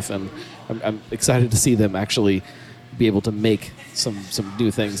fun stuff, and I'm excited to see them actually be able to make some new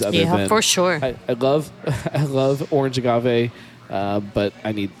things. Other Yeah, than for sure. I love orange agave, but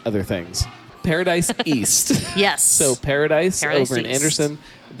I need other things. Paradise East. Yes. So Paradise Paradise over in East. Anderson,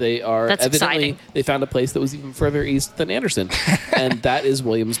 they are That's evidently exciting. they found a place that was even further east than Anderson, and that is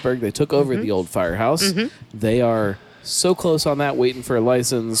Williamsburg. They took over Mm-hmm. the old firehouse. They are so close on that, waiting for a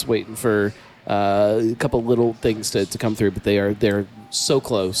license, waiting for a couple little things to come through, but they're so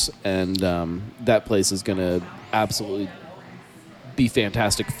close, and that place is going to absolutely be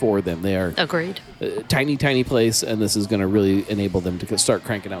fantastic for them. They are Agreed. a tiny place, and this is going to really enable them to start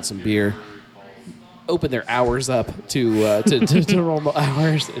cranking out some beer. Open their hours up to normal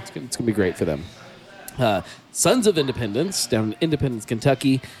hours. It's going to be great for them. Sons of Independence down in Independence,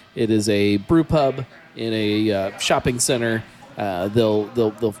 Kentucky. It is a brew pub in a shopping center.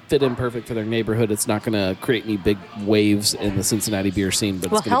 They'll fit in perfect for their neighborhood. It's not going to create any big waves in the Cincinnati beer scene,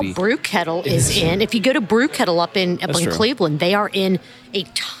 but Well, it's how going to be. Brew Kettle is in. If you go to Brew Kettle up in true. Cleveland, they are in a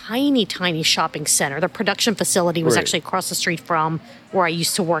tiny shopping center. Their production facility was Right. actually across the street from where I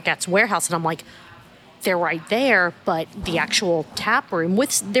used to work at's warehouse, and I'm like, they're right there, but the actual tap room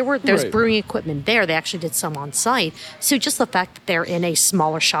there's Right. brewing equipment there. They actually did some on site. So just the fact that they're in a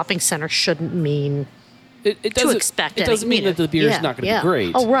smaller shopping center shouldn't mean It doesn't, expect it doesn't any, mean you that the know. beer is Yeah, not going to yeah. be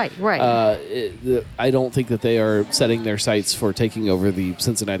great. Oh, right. I don't think that they are setting their sights for taking over the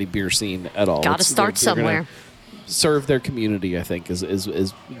Cincinnati beer scene at all. Got to start they're gonna somewhere. Serve their community, I think, is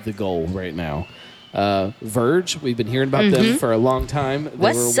the goal right now. Verge, we've been hearing about them for a long time. They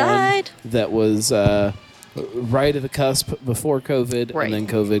West were Side. one that was right at the cusp before COVID, Right. and then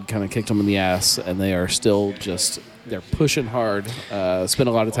COVID kind of kicked them in the ass, and they are still they're pushing hard. Spent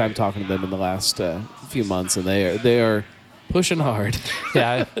a lot of time talking to them in the last few months, and they are pushing hard.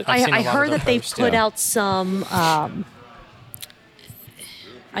 Yeah, I've seen a I lot of heard their that they posts, put yeah. out some.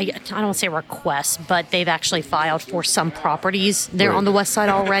 I don't want to say requests, but they've actually filed for some properties there Right. on the west side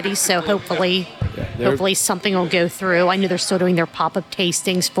already. So hopefully, they're- hopefully something will go through. I know they're still doing their pop-up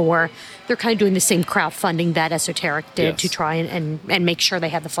tastings for. They're kind of doing the same crowdfunding that Esoteric did to Yes. try and make sure they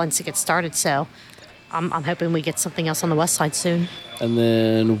have the funds to get started. So I'm hoping we get something else on the west side soon. And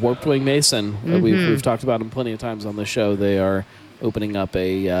then Warped Wing Mason, Mm-hmm. we've talked about them plenty of times on the show. They are opening up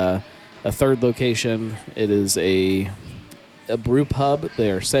a third location. It is a brew pub. They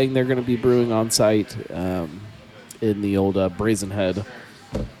are saying they're going to be brewing on site in the old Brazen Head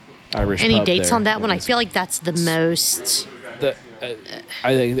Irish Any pub dates there. on that one? I feel like that's the most.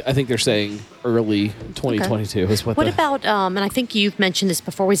 I think they're saying early 2022 is what. What about? And I think you've mentioned this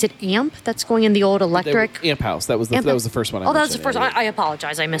before. Was it AMP that's going in the old electric? Amp House? That was the first one. Oh, that was the first. I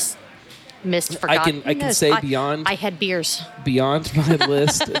apologize. I missed. Forgot. I can say beyond. I had beers. Beyond my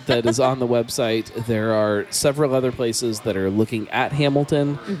list that is on the website, there are several other places that are looking at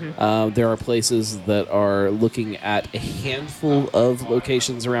Hamilton. There are places that are looking at a handful of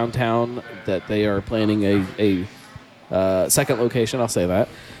locations around town that they are planning a second location. I'll say that.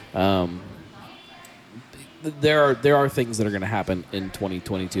 There are things that are going to happen in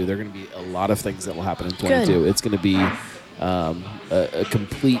 2022. There are going to be a lot of things that will happen in 2022. Good. It's going to be a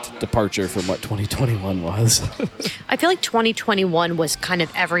complete departure from what 2021 was. I feel like 2021 was kind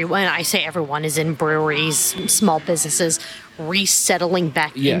of everyone. I say everyone is in breweries, small businesses, resettling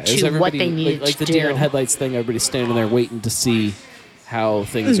back It was into what they everybody- needed like the to deer do. in headlights thing. Everybody's standing there waiting to see how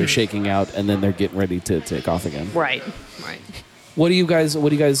things are shaking out, and then they're getting ready to take off again. Right. What do you guys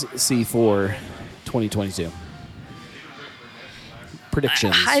see for 2022?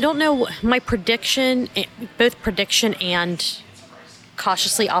 Predictions. I don't know. My prediction, both prediction and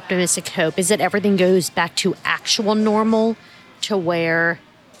cautiously optimistic hope, is that everything goes back to actual normal, to where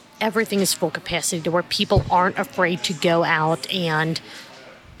everything is full capacity, to where people aren't afraid to go out and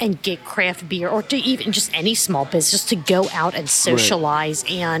get craft beer, or to even just any small business, to go out and socialize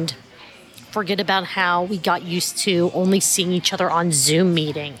and forget about how we got used to only seeing each other on Zoom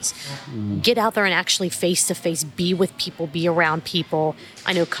meetings. Get out there and actually face-to-face, be with people, be around people.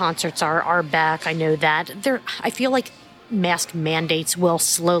 I know concerts are back. I know that. I feel like mask mandates will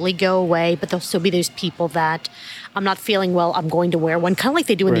slowly go away, but there'll still be those people that I'm not feeling well, I'm going to wear one, kind of like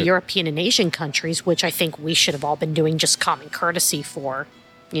they do in the Right. European and Asian countries, which I think we should have all been doing just common courtesy for,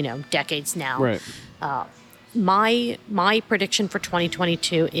 decades now. Right. My prediction for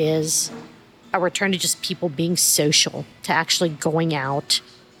 2022 is a return to just people being social, to actually going out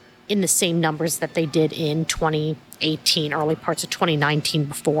in the same numbers that they did in 2018, early parts of 2019,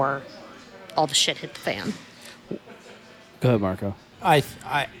 before all the shit hit the fan. Go ahead, Marco. I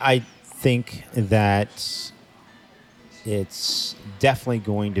think that it's definitely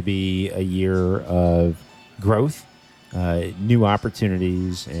going to be a year of growth, new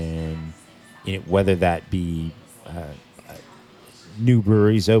opportunities, and whether that be new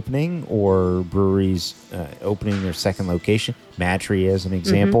breweries opening or breweries opening their second location. Matry, as an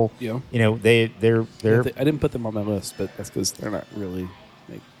example, Yeah. they're I didn't put them on my list, but that's because they're not really.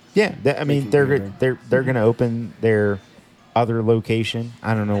 yeah. I mean, Making they're beer. they're going to open their other location.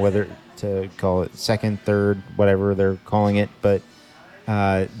 I don't know whether to call it second, third, whatever they're calling it, but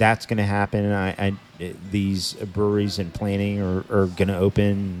that's going to happen. These breweries and planning are going to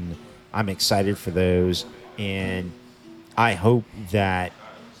open. I'm excited for those, and I hope that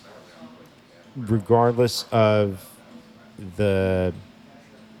regardless of the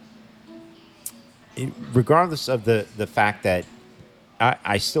fact that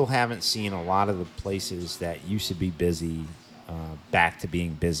I still haven't seen a lot of the places that used to be busy back to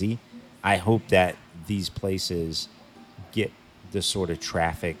being busy. I hope that these places get the sort of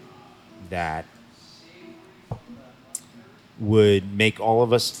traffic that would make all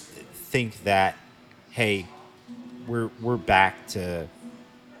of us think that, hey, we're back to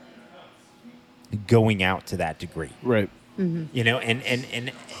going out to that degree. Right. And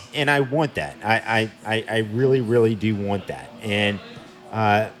I want that. I really, really do want that. And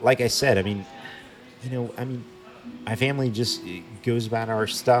like I said, I mean, my family just goes about our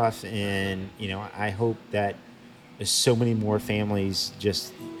stuff, and I hope that so many more families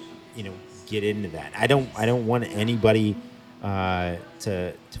just get into that. I don't want anybody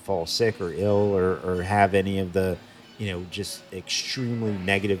to fall sick or ill or have any of the just extremely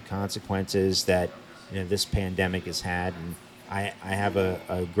negative consequences that this pandemic has had. And I have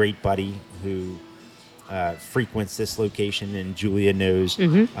a great buddy who frequents this location, and Julia knows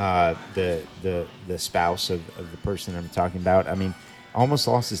the spouse of the person I'm talking about. I mean, almost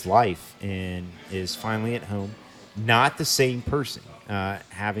lost his life and is finally at home. Not the same person,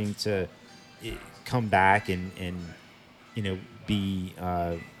 having to come back and be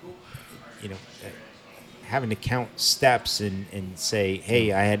having to count steps and say,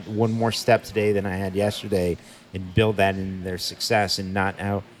 hey, I had one more step today than I had yesterday, and build that into their success, and not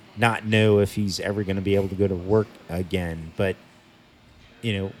know if he's ever going to be able to go to work again. But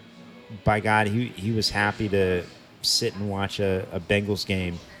by God, he was happy to sit and watch a Bengals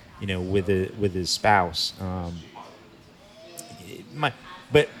game, with his spouse.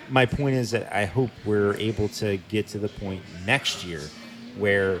 But my point is that I hope we're able to get to the point next year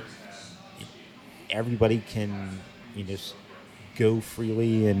where everybody can, go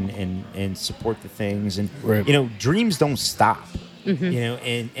freely and support the things, and Right. Dreams don't stop.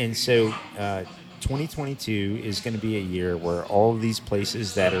 And so 2022 is going to be a year where all of these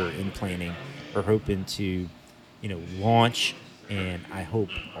places that are in planning are hoping to, launch, and I hope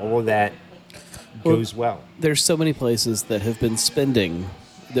all of that goes well. There's so many places that have been spending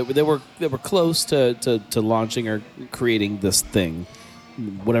that were close to launching or creating this thing,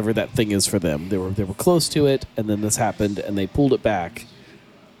 whatever that thing is for them. They were close to it, and then this happened, and they pulled it back.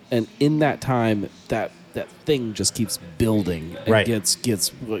 And in that time, that thing just keeps building and Right.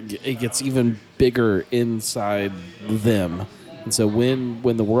 gets even bigger inside them. And so when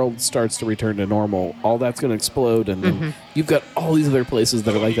the world starts to return to normal, all that's going to explode, and then you've got all these other places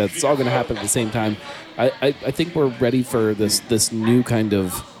that are like that. It's all going to happen at the same time. I think we're ready for this new kind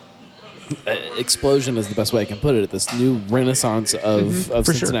of explosion, is the best way I can put it. This new renaissance of For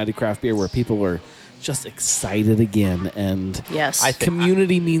sure. Cincinnati craft beer, where people are just excited again, and Yes. I think-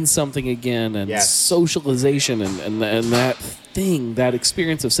 community means something again, and Yes. socialization, and that thing, that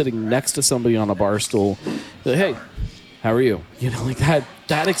experience of sitting next to somebody on a bar stool, like, hey, how are you? Like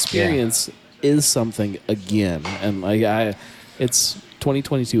that experience is something again, and it's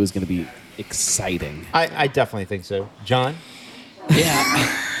 2022 is going to be exciting. I definitely think so. John?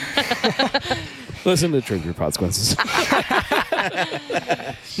 Yeah. Listen to Trigger Consequences.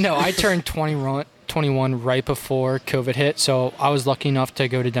 No, I turned 21 right before COVID hit, so I was lucky enough to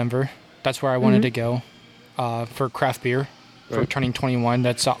go to Denver. That's where I wanted to go for craft beer for Right. turning 21.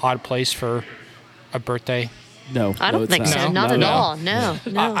 That's an odd place for a birthday. No, I don't it's think so. not. Not at No. all. No.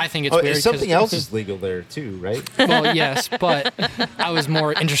 I think it's weird. 'cause- Something else is legal there too, right? Well, yes, but I was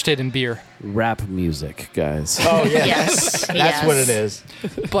more interested in beer. Rap music, guys. Oh yeah, Yes. that's what it is.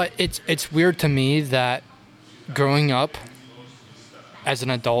 But it's weird to me that growing up as an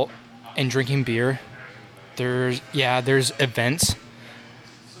adult and drinking beer, there's events,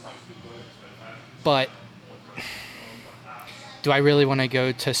 but do I really want to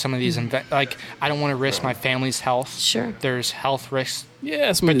go to some of these events? Like, I don't want to risk my family's health. Sure. There's health risks,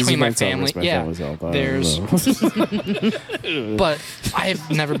 Yeah, Between my family, yeah. There's- but I've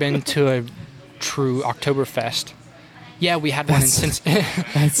never been to a true Oktoberfest. Yeah, we had one in Cincinnati.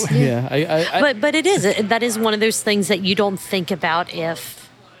 yeah. I But it is that is one of those things that you don't think about if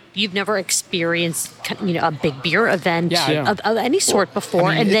you've never experienced a big beer event Yeah. of any sort before,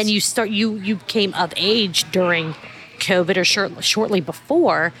 I mean, and then it's- you came of age during COVID or shortly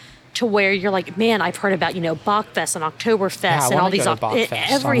before, to where you're like, man, I've heard about Bachfest and Oktoberfest Yeah, I and all wanna these go to Bachfest.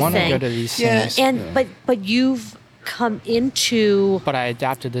 I want to everything, go to these Yeah. things. and but you've come into But I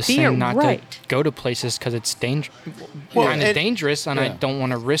adapted this beer, thing not right. to go to places because it's kind Well, of and- dangerous, and I Yeah. don't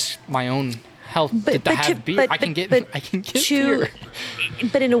want to risk my own health to have to- beer. I can get to- beer.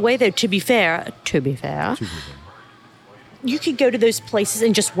 But in a way, though, to be fair, you could go to those places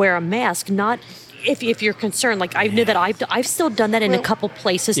and just wear a mask, not if you're concerned. Like, I know that I've still done that in a couple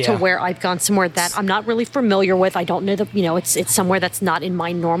places to Yeah. where I've gone somewhere that I'm not really familiar with. I don't know it's somewhere that's not in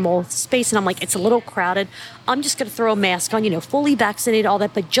my normal space, and I'm like, it's a little crowded. I'm just going to throw a mask on, fully vaccinated, all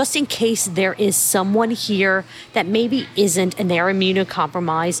that, but just in case there is someone here that maybe isn't and they're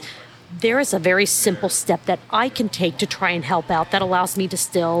immunocompromised. There is a very simple step that I can take to try and help out that allows me to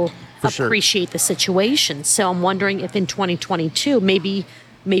still sure. appreciate the situation. So I'm wondering if in 2022, maybe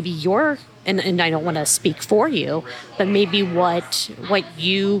you're, and I don't want to speak for you, but maybe what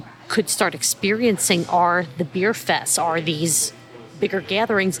you could start experiencing are the beer fests, are these bigger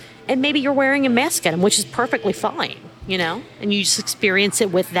gatherings, and maybe you're wearing a mask at them, which is perfectly fine, and you just experience it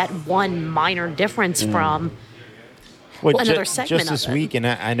with that one minor difference from Well, another segment just this of it. week, and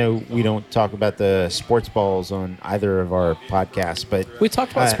I know we don't talk about the sports balls on either of our podcasts, but We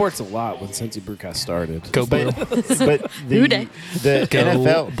talked about sports a lot when Cincy Brewcast started. Go blue. but Who dey? the Go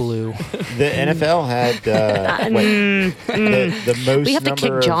NFL blue. the NFL had the most We have to number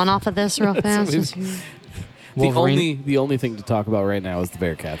kick of, John off of this real fast. The only thing to talk about right now is the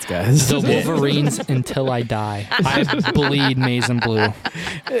Bearcats, guys. The Wolverines until I die. I bleed maize and blue.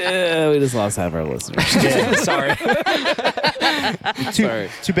 We just lost half our listeners. Yeah. Sorry.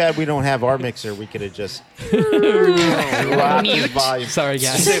 Too bad we don't have our mixer. We could have just dropped the volume. Sorry,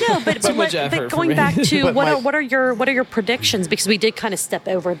 guys. So no, but, Too much but effort for going me. back to But what are your predictions? Because we did kind of step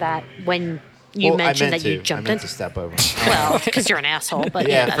over that when you Well, mentioned I meant that you to. jumped I in. meant to step over. Well, because you're an asshole. But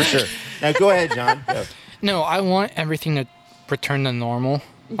Yeah, for sure. Now go ahead, John. Go. No, I want everything to return to normal.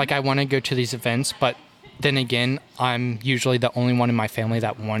 Like, I want to go to these events, but then again, I'm usually the only one in my family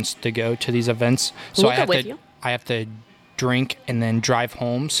that wants to go to these events. So We'll I go have with to you. I have to drink and then drive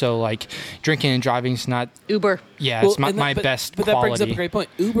home. So like drinking and driving is not Uber. yeah, it's and my but, best But that quality. brings up a great point.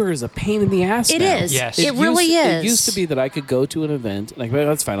 Uber is a pain in the ass. It now. is. Yes. It really is. It used to be that I could go to an event and well,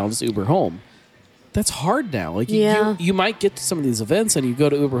 that's fine. I'll just Uber home. That's hard now. Like Yeah. you might get to some of these events and you go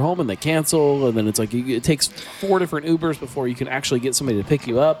to Uber home and they cancel, and then it's like it takes 4 different Ubers before you can actually get somebody to pick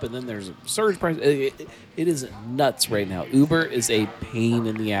you up, and then there's a surge price. It is nuts right now. Uber is a pain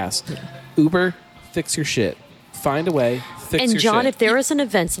in the ass. Uber, fix your shit. Find a way. Fix And your John, shit. if there is an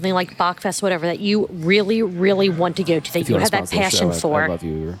event, something like Bachfest, whatever, that you really, really want to go to, that If you wanna have that sponsor the passion show, for, I love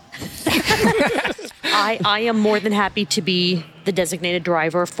you, Uber. I am more than happy to be the designated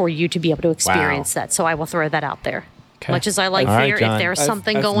driver for you to be able to experience that. So I will throw that out there. Okay. Much as I like All right, fear, if John. there's I've-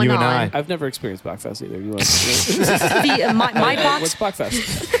 something I've- going you and on. I've never experienced Bachfest either. You want My What's box,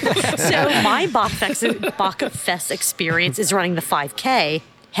 Bachfest? so my Bachfest experience is running the 5K,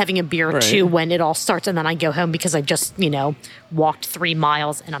 having a beer or Right. two when it all starts, and then I go home because I just, walked 3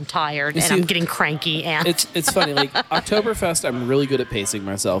 miles and I'm tired and see, I'm getting cranky and It's funny. Like Oktoberfest, I'm really good at pacing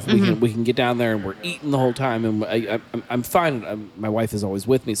myself. We can get down there and we're eating the whole time, and I'm fine. My wife is always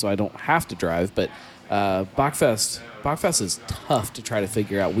with me, so I don't have to drive. But Bachfest is tough to try to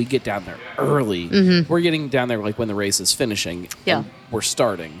figure out. We get down there early. We're getting down there like when the race is finishing. Yeah. and we're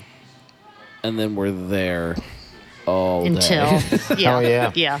starting, and then we're there all until day. Oh,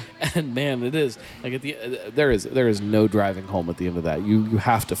 yeah. yeah. And man, it is like at the there is no driving home at the end of that. You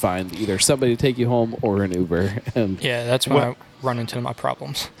have to find either somebody to take you home or an Uber. And Yeah, that's when I run into my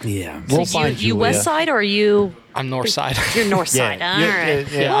problems. yeah, We'll So find you West Julia. Side or are you? I'm north side. You're North Yeah, Side. All yeah,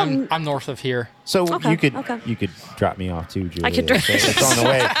 right. yeah. Yeah, I'm north of here. So Okay, you could okay. drop me off too, Julia. I could drop- It's on the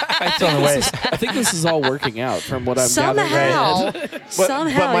way. It's on the way. I think this is all working out from what I'm gathering. Somehow, But,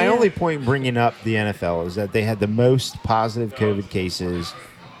 somehow. but my yeah. only point in bringing up the NFL is that they had the most positive COVID cases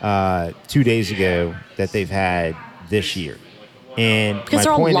 2 days ago that they've had this year. And because my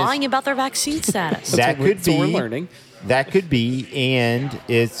they're all point is- lying about their vaccine status. that could So be we're learning. That could be, and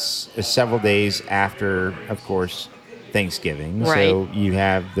it's several days after, of course, Thanksgiving. So Right. you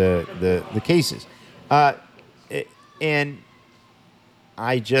have the cases, and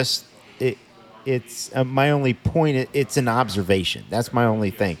I just it's my only point. It's an observation. That's my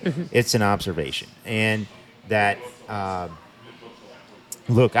only thing. It's an observation, and that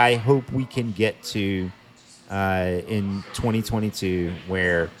look, I hope we can get to in 2022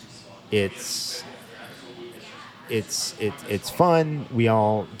 where it's fun. We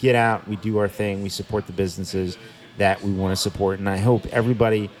all get out, we do our thing, we support the businesses that we want to support, and I hope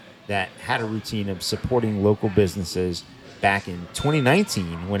everybody that had a routine of supporting local businesses back in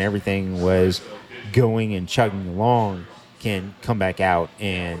 2019 when everything was going and chugging along can come back out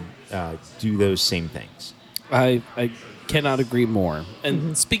and do those same things. I cannot agree more.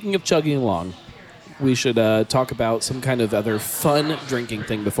 And speaking of chugging along, we should talk about some kind of other fun drinking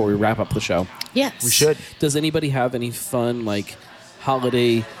thing before we wrap up the show. Yes. We should. Does anybody have any fun, like,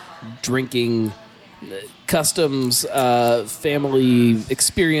 holiday drinking customs, family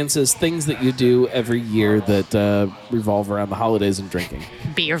experiences, things that you do every year that revolve around the holidays and drinking?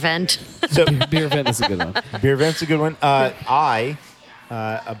 Beer vent. So Beer event is a good one. beer event's a good one.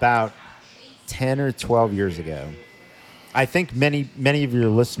 About 10 or 12 years ago, I think many of your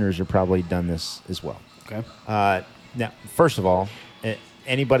listeners have probably done this as well. Okay. Now, first of all,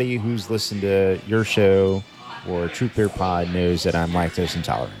 anybody who's listened to your show or Truth Beer Pod knows that I'm lactose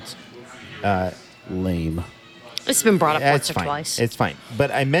intolerant. Lame. It's been brought up once It's or fine. twice. It's fine.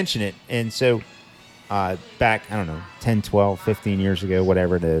 But I mention it, and so back, I don't know, 10, 12, 15 years ago,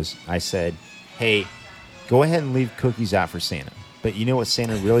 whatever it is, I said, hey, go ahead and leave cookies out for Santa. But you know what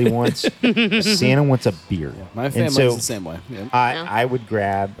Santa really wants? Santa wants a beer. My And family's so the same way. Yeah. I would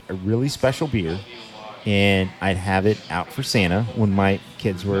grab a really special beer, and I'd have it out for Santa when my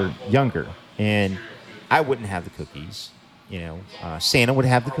kids were younger, and I wouldn't have the cookies. Santa would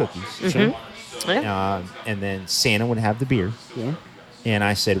have the cookies. Sure. Yeah. And then Santa would have the beer. Yeah. And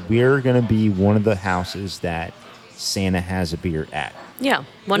I said, we're going to be one of the houses that Santa has a beer at. Yeah.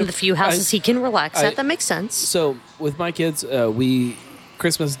 One of the few houses he can relax at. That makes sense. So with my kids,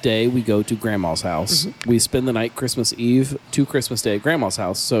 Christmas Day we go to Grandma's house. Mm-hmm. We spend the night Christmas Eve to Christmas Day at Grandma's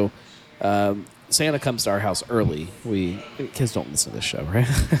house. So Santa comes to our house early. Kids don't listen to this show, right?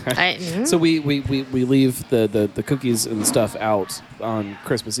 So we leave the cookies and stuff out on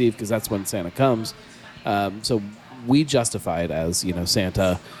Christmas Eve because that's when Santa comes. So we justify it as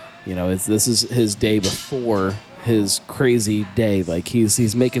Santa. This is his day before his crazy day. Like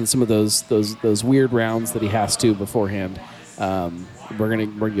he's making some of those weird rounds that he has to beforehand. We're gonna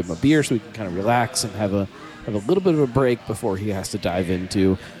give him a beer so we can kind of relax and have a little bit of a break before he has to dive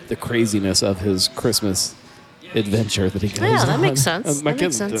into the craziness of his Christmas adventure that he goes on. Yeah, that makes sense. My That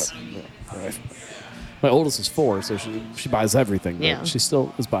kids, makes sense. my oldest is 4, so she buys everything. But Yeah. she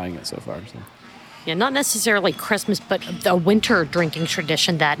still is buying it so far. So. Yeah, not necessarily Christmas, but a winter drinking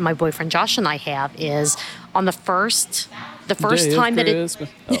tradition that my boyfriend Josh and I have is on the first Day of time that it Christmas.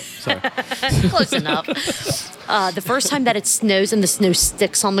 Oh, sorry. close enough. The first time that it snows and the snow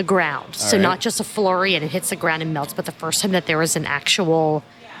sticks on the ground. So right. not just a flurry and it hits the ground and melts, but the first time that there is an actual,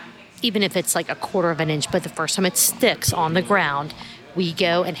 even if it's like a quarter of an inch, but the first time it sticks on the ground, we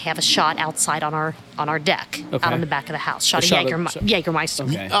go and have a shot outside on our deck, Okay. out on the back of the house. Shot A of shot of- Jägermeister.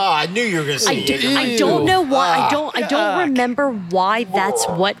 Okay. Oh, I knew you were going to say I don't know why. I don't remember why that's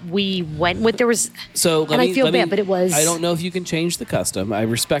what we went with. There was, So and I feel bad, but it was. I don't know if you can change the custom. I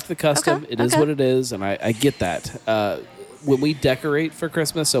respect the custom. Okay, It is okay. what it is, and I get that. When we decorate for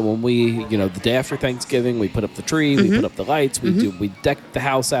Christmas, so when we, the day after Thanksgiving, we put up the tree, we put up the lights, we deck the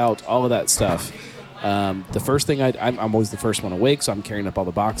house out, all of that stuff. The first thing I'm always the first one awake, so I'm carrying up all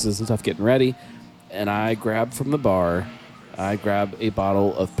the boxes and stuff, getting ready, and I grab from the bar. I grab a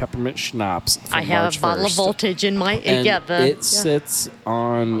bottle of peppermint schnapps. From I have March a bottle of 1st. voltage in my. And yeah, it sits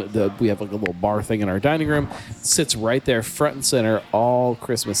on we have like a little bar thing in our dining room. It sits right there front and center all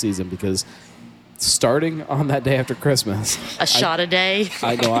Christmas season because starting on that day after Christmas, a shot a day.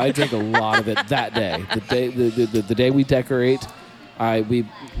 I know I drink a lot of it that day. The day we decorate, we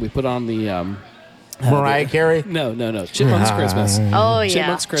put on the Mariah Carey? No. Chipmunks Christmas. Oh yeah,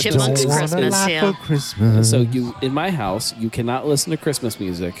 Chipmunks Christmas. Chipmunks Don't Christmas. Yeah. Christmas. So in my house, you cannot listen to Christmas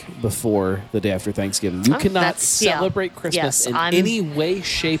music before the day after Thanksgiving. You Oh, cannot that's- yeah. celebrate Christmas Yes, in I'm- any way,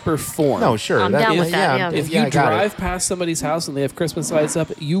 shape, or form. No, sure. I'm down with that, yeah. If yeah, you I got it. drive past somebody's house and they have Christmas lights up,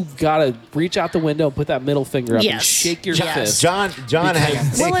 you gotta reach out the window and put that middle finger up and Yes. shake your Yes. fist. John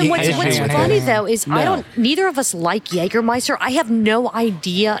has. Well, and what's hang on. funny though is No. neither of us like Jägermeister. I have no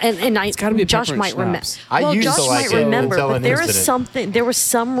idea, and I gotta be a Josh peppermint might remember. schnapps. I Well, used to Josh like might it remember, until but an there is incident. something. There was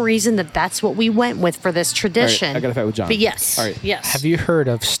some reason that's what we went with for this tradition. I gotta fight with John. But yes, All right. yes. Have you heard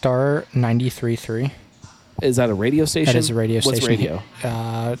of Star 93.3? Is that a radio station? That is a radio What's station. radio?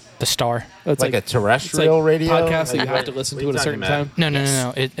 The Star. Oh, it's Like a it's terrestrial like radio? podcast that you Like have what- to listen what to are at you a certain talking time.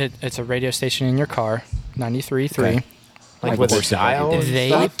 No. It's a radio station in your car. 93.3. Okay. Like with a dial? and They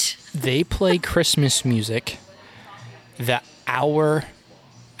stuff? they play Christmas music the hour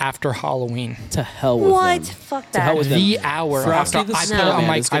after Halloween. To hell with What? them. Fuck To hell that. with them. The hour Frosty after the I put it Snowman on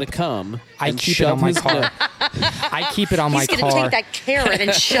my is going to come. I and keep it on shove my his car. nose- I keep it on my He's gonna car. take that carrot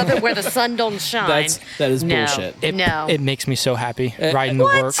and shove it where the sun don't shine. That is No. bullshit. It, No. it makes me so happy Uh, riding to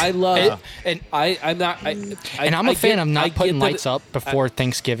What? work. I love. It- and I'm not. and I'm a fan of not putting lights up before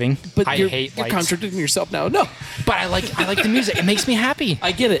Thanksgiving. But I you're, hate you're lights. contradicting yourself now. No, But I like the music. It makes me happy.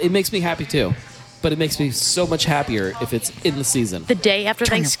 I get it. It makes me happy too. But it makes me so much happier if it's in the season. The day after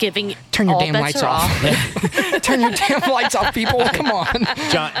Turn your- Thanksgiving, Turn your all damn bets lights are off. Turn your damn lights off, people. Come on.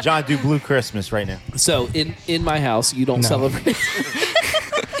 John, do Blue Christmas right now. So in my house, you don't No. celebrate.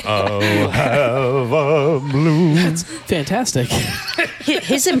 Have a blue. It's fantastic.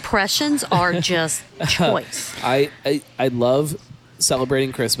 His impressions are just choice. I love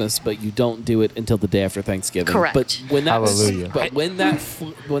celebrating Christmas, but you don't do it until the day after Thanksgiving. Correct. But when that Hallelujah. but when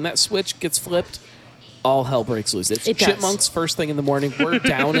that switch gets flipped, all hell breaks loose. It's It does. Chipmunks first thing in the morning. We're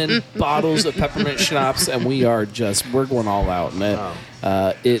downing bottles of peppermint schnapps, and we're going all out. And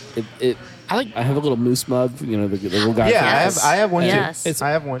I have a little moose mug, the little guy. Yeah, Yes. I have one Yes. too. I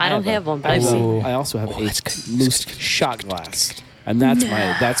have one. I don't have one, but I've I seen. also have a moose shot glass. And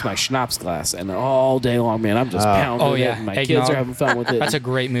that's my schnapps glass, and all day long, man, I'm just pounding Oh, yeah. it, and my Eggnog. kids are having fun with it. That's a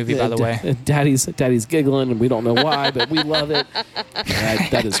great movie, by the way. Daddy's giggling, and we don't know why, but we love it.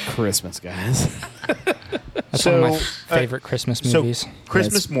 That is Christmas, guys. That's one of my favorite Christmas movies. So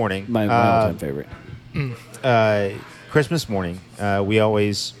Christmas morning. My all-time favorite. Christmas morning, we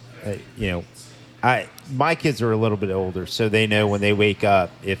always, my kids are a little bit older, so they know when they wake up,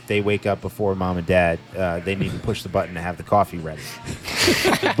 if they wake up before mom and dad, they need to push the button to have the coffee ready.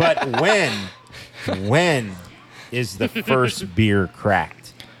 But when is the first beer cracked?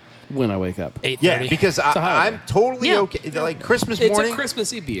 When I wake up. 8:30. Yeah, because holiday. I'm totally Yeah. okay. Like Christmas It's morning, a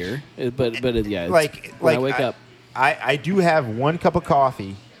Christmassy beer, but yeah, it's, like when I wake up. I do have one cup of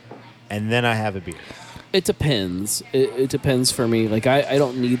coffee, and then I have a beer. It depends. It depends for me. Like I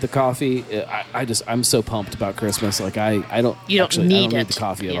don't need the coffee. I'm so pumped about Christmas. Like I don't. You don't actually, need I don't it. need the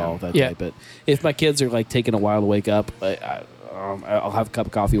coffee at Yeah. all that Yeah. day. But if my kids are like taking a while to wake up, I'll have a cup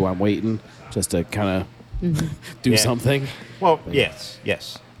of coffee while I'm waiting, just to kind of do Yeah. something. Well, yes.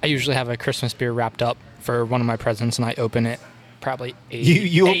 I usually have a Christmas beer wrapped up for one of my presents, and I open it probably 8.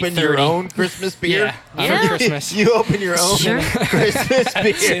 You open your 8:30. own Christmas beer. Yeah, Yeah. for Christmas. You open your own Sure. Christmas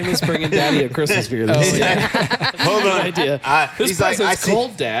beer. Same as bringing Daddy a Christmas beer. This year. Hold on. idea. This He's like, present's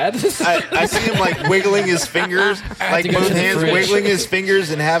cold, Dad. I see him like wiggling his fingers, like to go both to the hands fridge. wiggling his fingers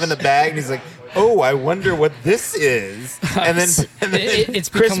and having a bag, and he's like, "Oh, I wonder what this is." And then It's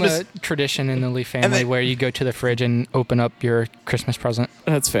become Christmas. a tradition in the Lee family then- where you go to the fridge and open up your Christmas present.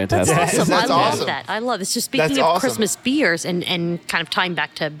 That's fantastic. Awesome. That's I love awesome. that. I love it. So speaking That's of awesome. Christmas beers and kind of tying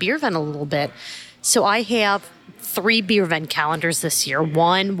back to Beer Vent a little bit. So I have 3 Beer Vent calendars this year.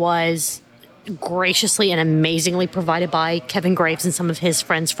 One was graciously and amazingly provided by Kevin Graves and some of his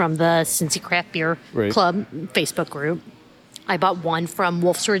friends from the Cincy Craft Beer Right. Club Facebook group. I bought one from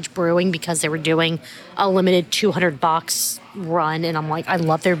Wolf's Ridge Brewing because they were doing a limited 200 box run, and I'm like, I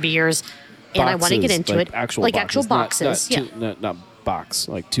love their beers, and I want to get Boxes, into like it. Actual like boxes, actual boxes, not, yeah. not box,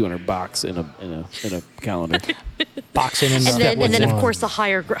 like 200 box in a calendar. Boxing in And then of course the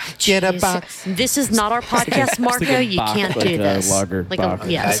higher Get a Jeez. box. This is not our podcast, Marco. thinking You box, can't like do a this. lager box.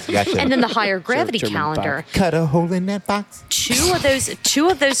 Yes. I gotcha. And then the higher gravity German calendar. Cut a hole in that box. Two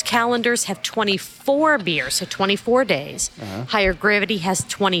of those calendars have 24 beers, so 24 days. Uh-huh. Higher gravity has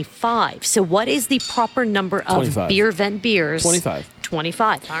 25. So what is the proper number of 25. Beer Vent beers? 25.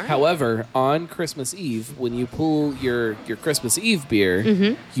 25. All right. However, on Christmas Eve, when you pull your Christmas Eve beer,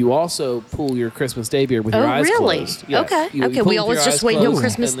 Mm-hmm. you also pull your Christmas Day beer with your Oh, eyes really? closed. Okay. You Okay, pull we with always your just eyes wait till closed,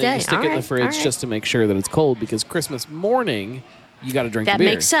 Christmas and then Day. you stick it in the Alright, fridge alright. just to make sure that it's cold, because Christmas morning you got to drink that the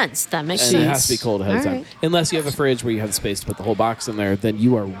beer. makes sense. That makes And sense. it has to be cold ahead of All time. right. Unless you have a fridge where you have space to put the whole box in there, then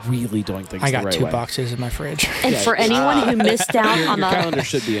you are really doing things I the got right 2 way. boxes in my fridge. And for anyone who missed out on Your the calendar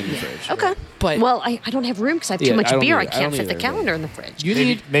should be in your fridge. Okay. But- well, I don't have room because I have too Yeah, much I don't beer. I either. I can't don't fit the either. calendar in the fridge. You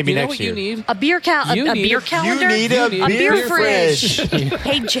need Maybe you know next what year. you need? A beer You need- beer calendar. You need a beer fridge.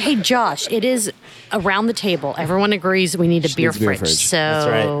 hey, Josh. It is around the table. Everyone agrees we need a beer needs a beer fridge. fridge. So That's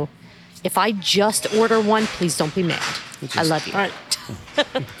right. if I just order one, please don't be mad. I love you. All right.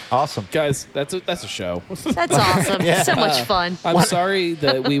 Awesome. Guys, that's a show. That's awesome. So much fun. I'm sorry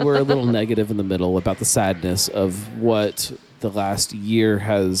that we were a little negative in the middle about the sadness of what the last year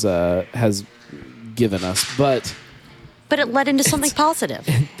has given us, but But it led into something positive.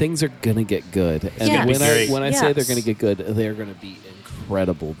 things are gonna get good. And Yes. when I say they're Yes. gonna get good, they're gonna be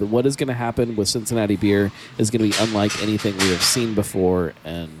incredible. But what is gonna happen with Cincinnati beer is gonna be unlike anything we have seen before,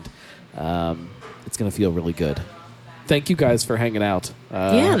 and it's gonna feel really good. Thank you guys for hanging out.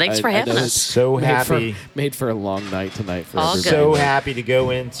 Yeah, thanks for having know us. it's So happy. made for a long night tonight for All everybody. So good. happy to go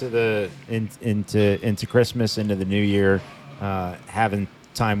into into Christmas, into the new year, having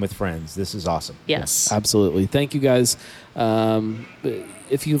time with friends. This is awesome. Yes. Absolutely. Thank you guys.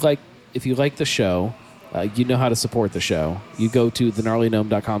 If you like the show, you know how to support the show. You go to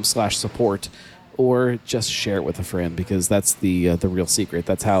thegnarlygnome.com/support, or just share it with a friend, because that's the real secret.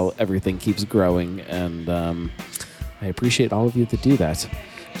 That's how everything keeps growing, and I appreciate all of you that do that.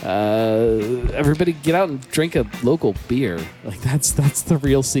 Everybody get out and drink a local beer. Like that's the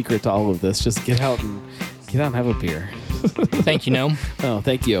real secret to all of this. Just get out and have a beer. Thank you, Gnome. Oh,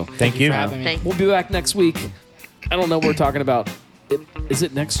 thank you. Thank you. for having me. Thank- We'll be back next week. I don't know what we're talking about. Is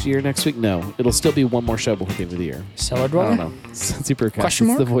it next year? Next week? No. It'll still be one more show before the end of the year. Cellar I Dweller? don't know. Cincy Brewcast. Question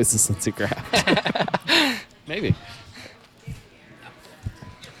It's the mark? voice of Cincy Craft. Maybe.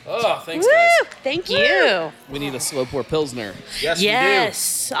 Oh, thanks, Woo! guys. Thank you. We need a slow pour Pilsner.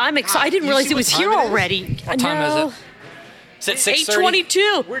 Yes. I'm excited. I didn't realize it was here already. What time is it? Is it 6:30?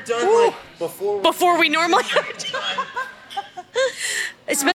 8:22. We're done like before. Before we normally. It's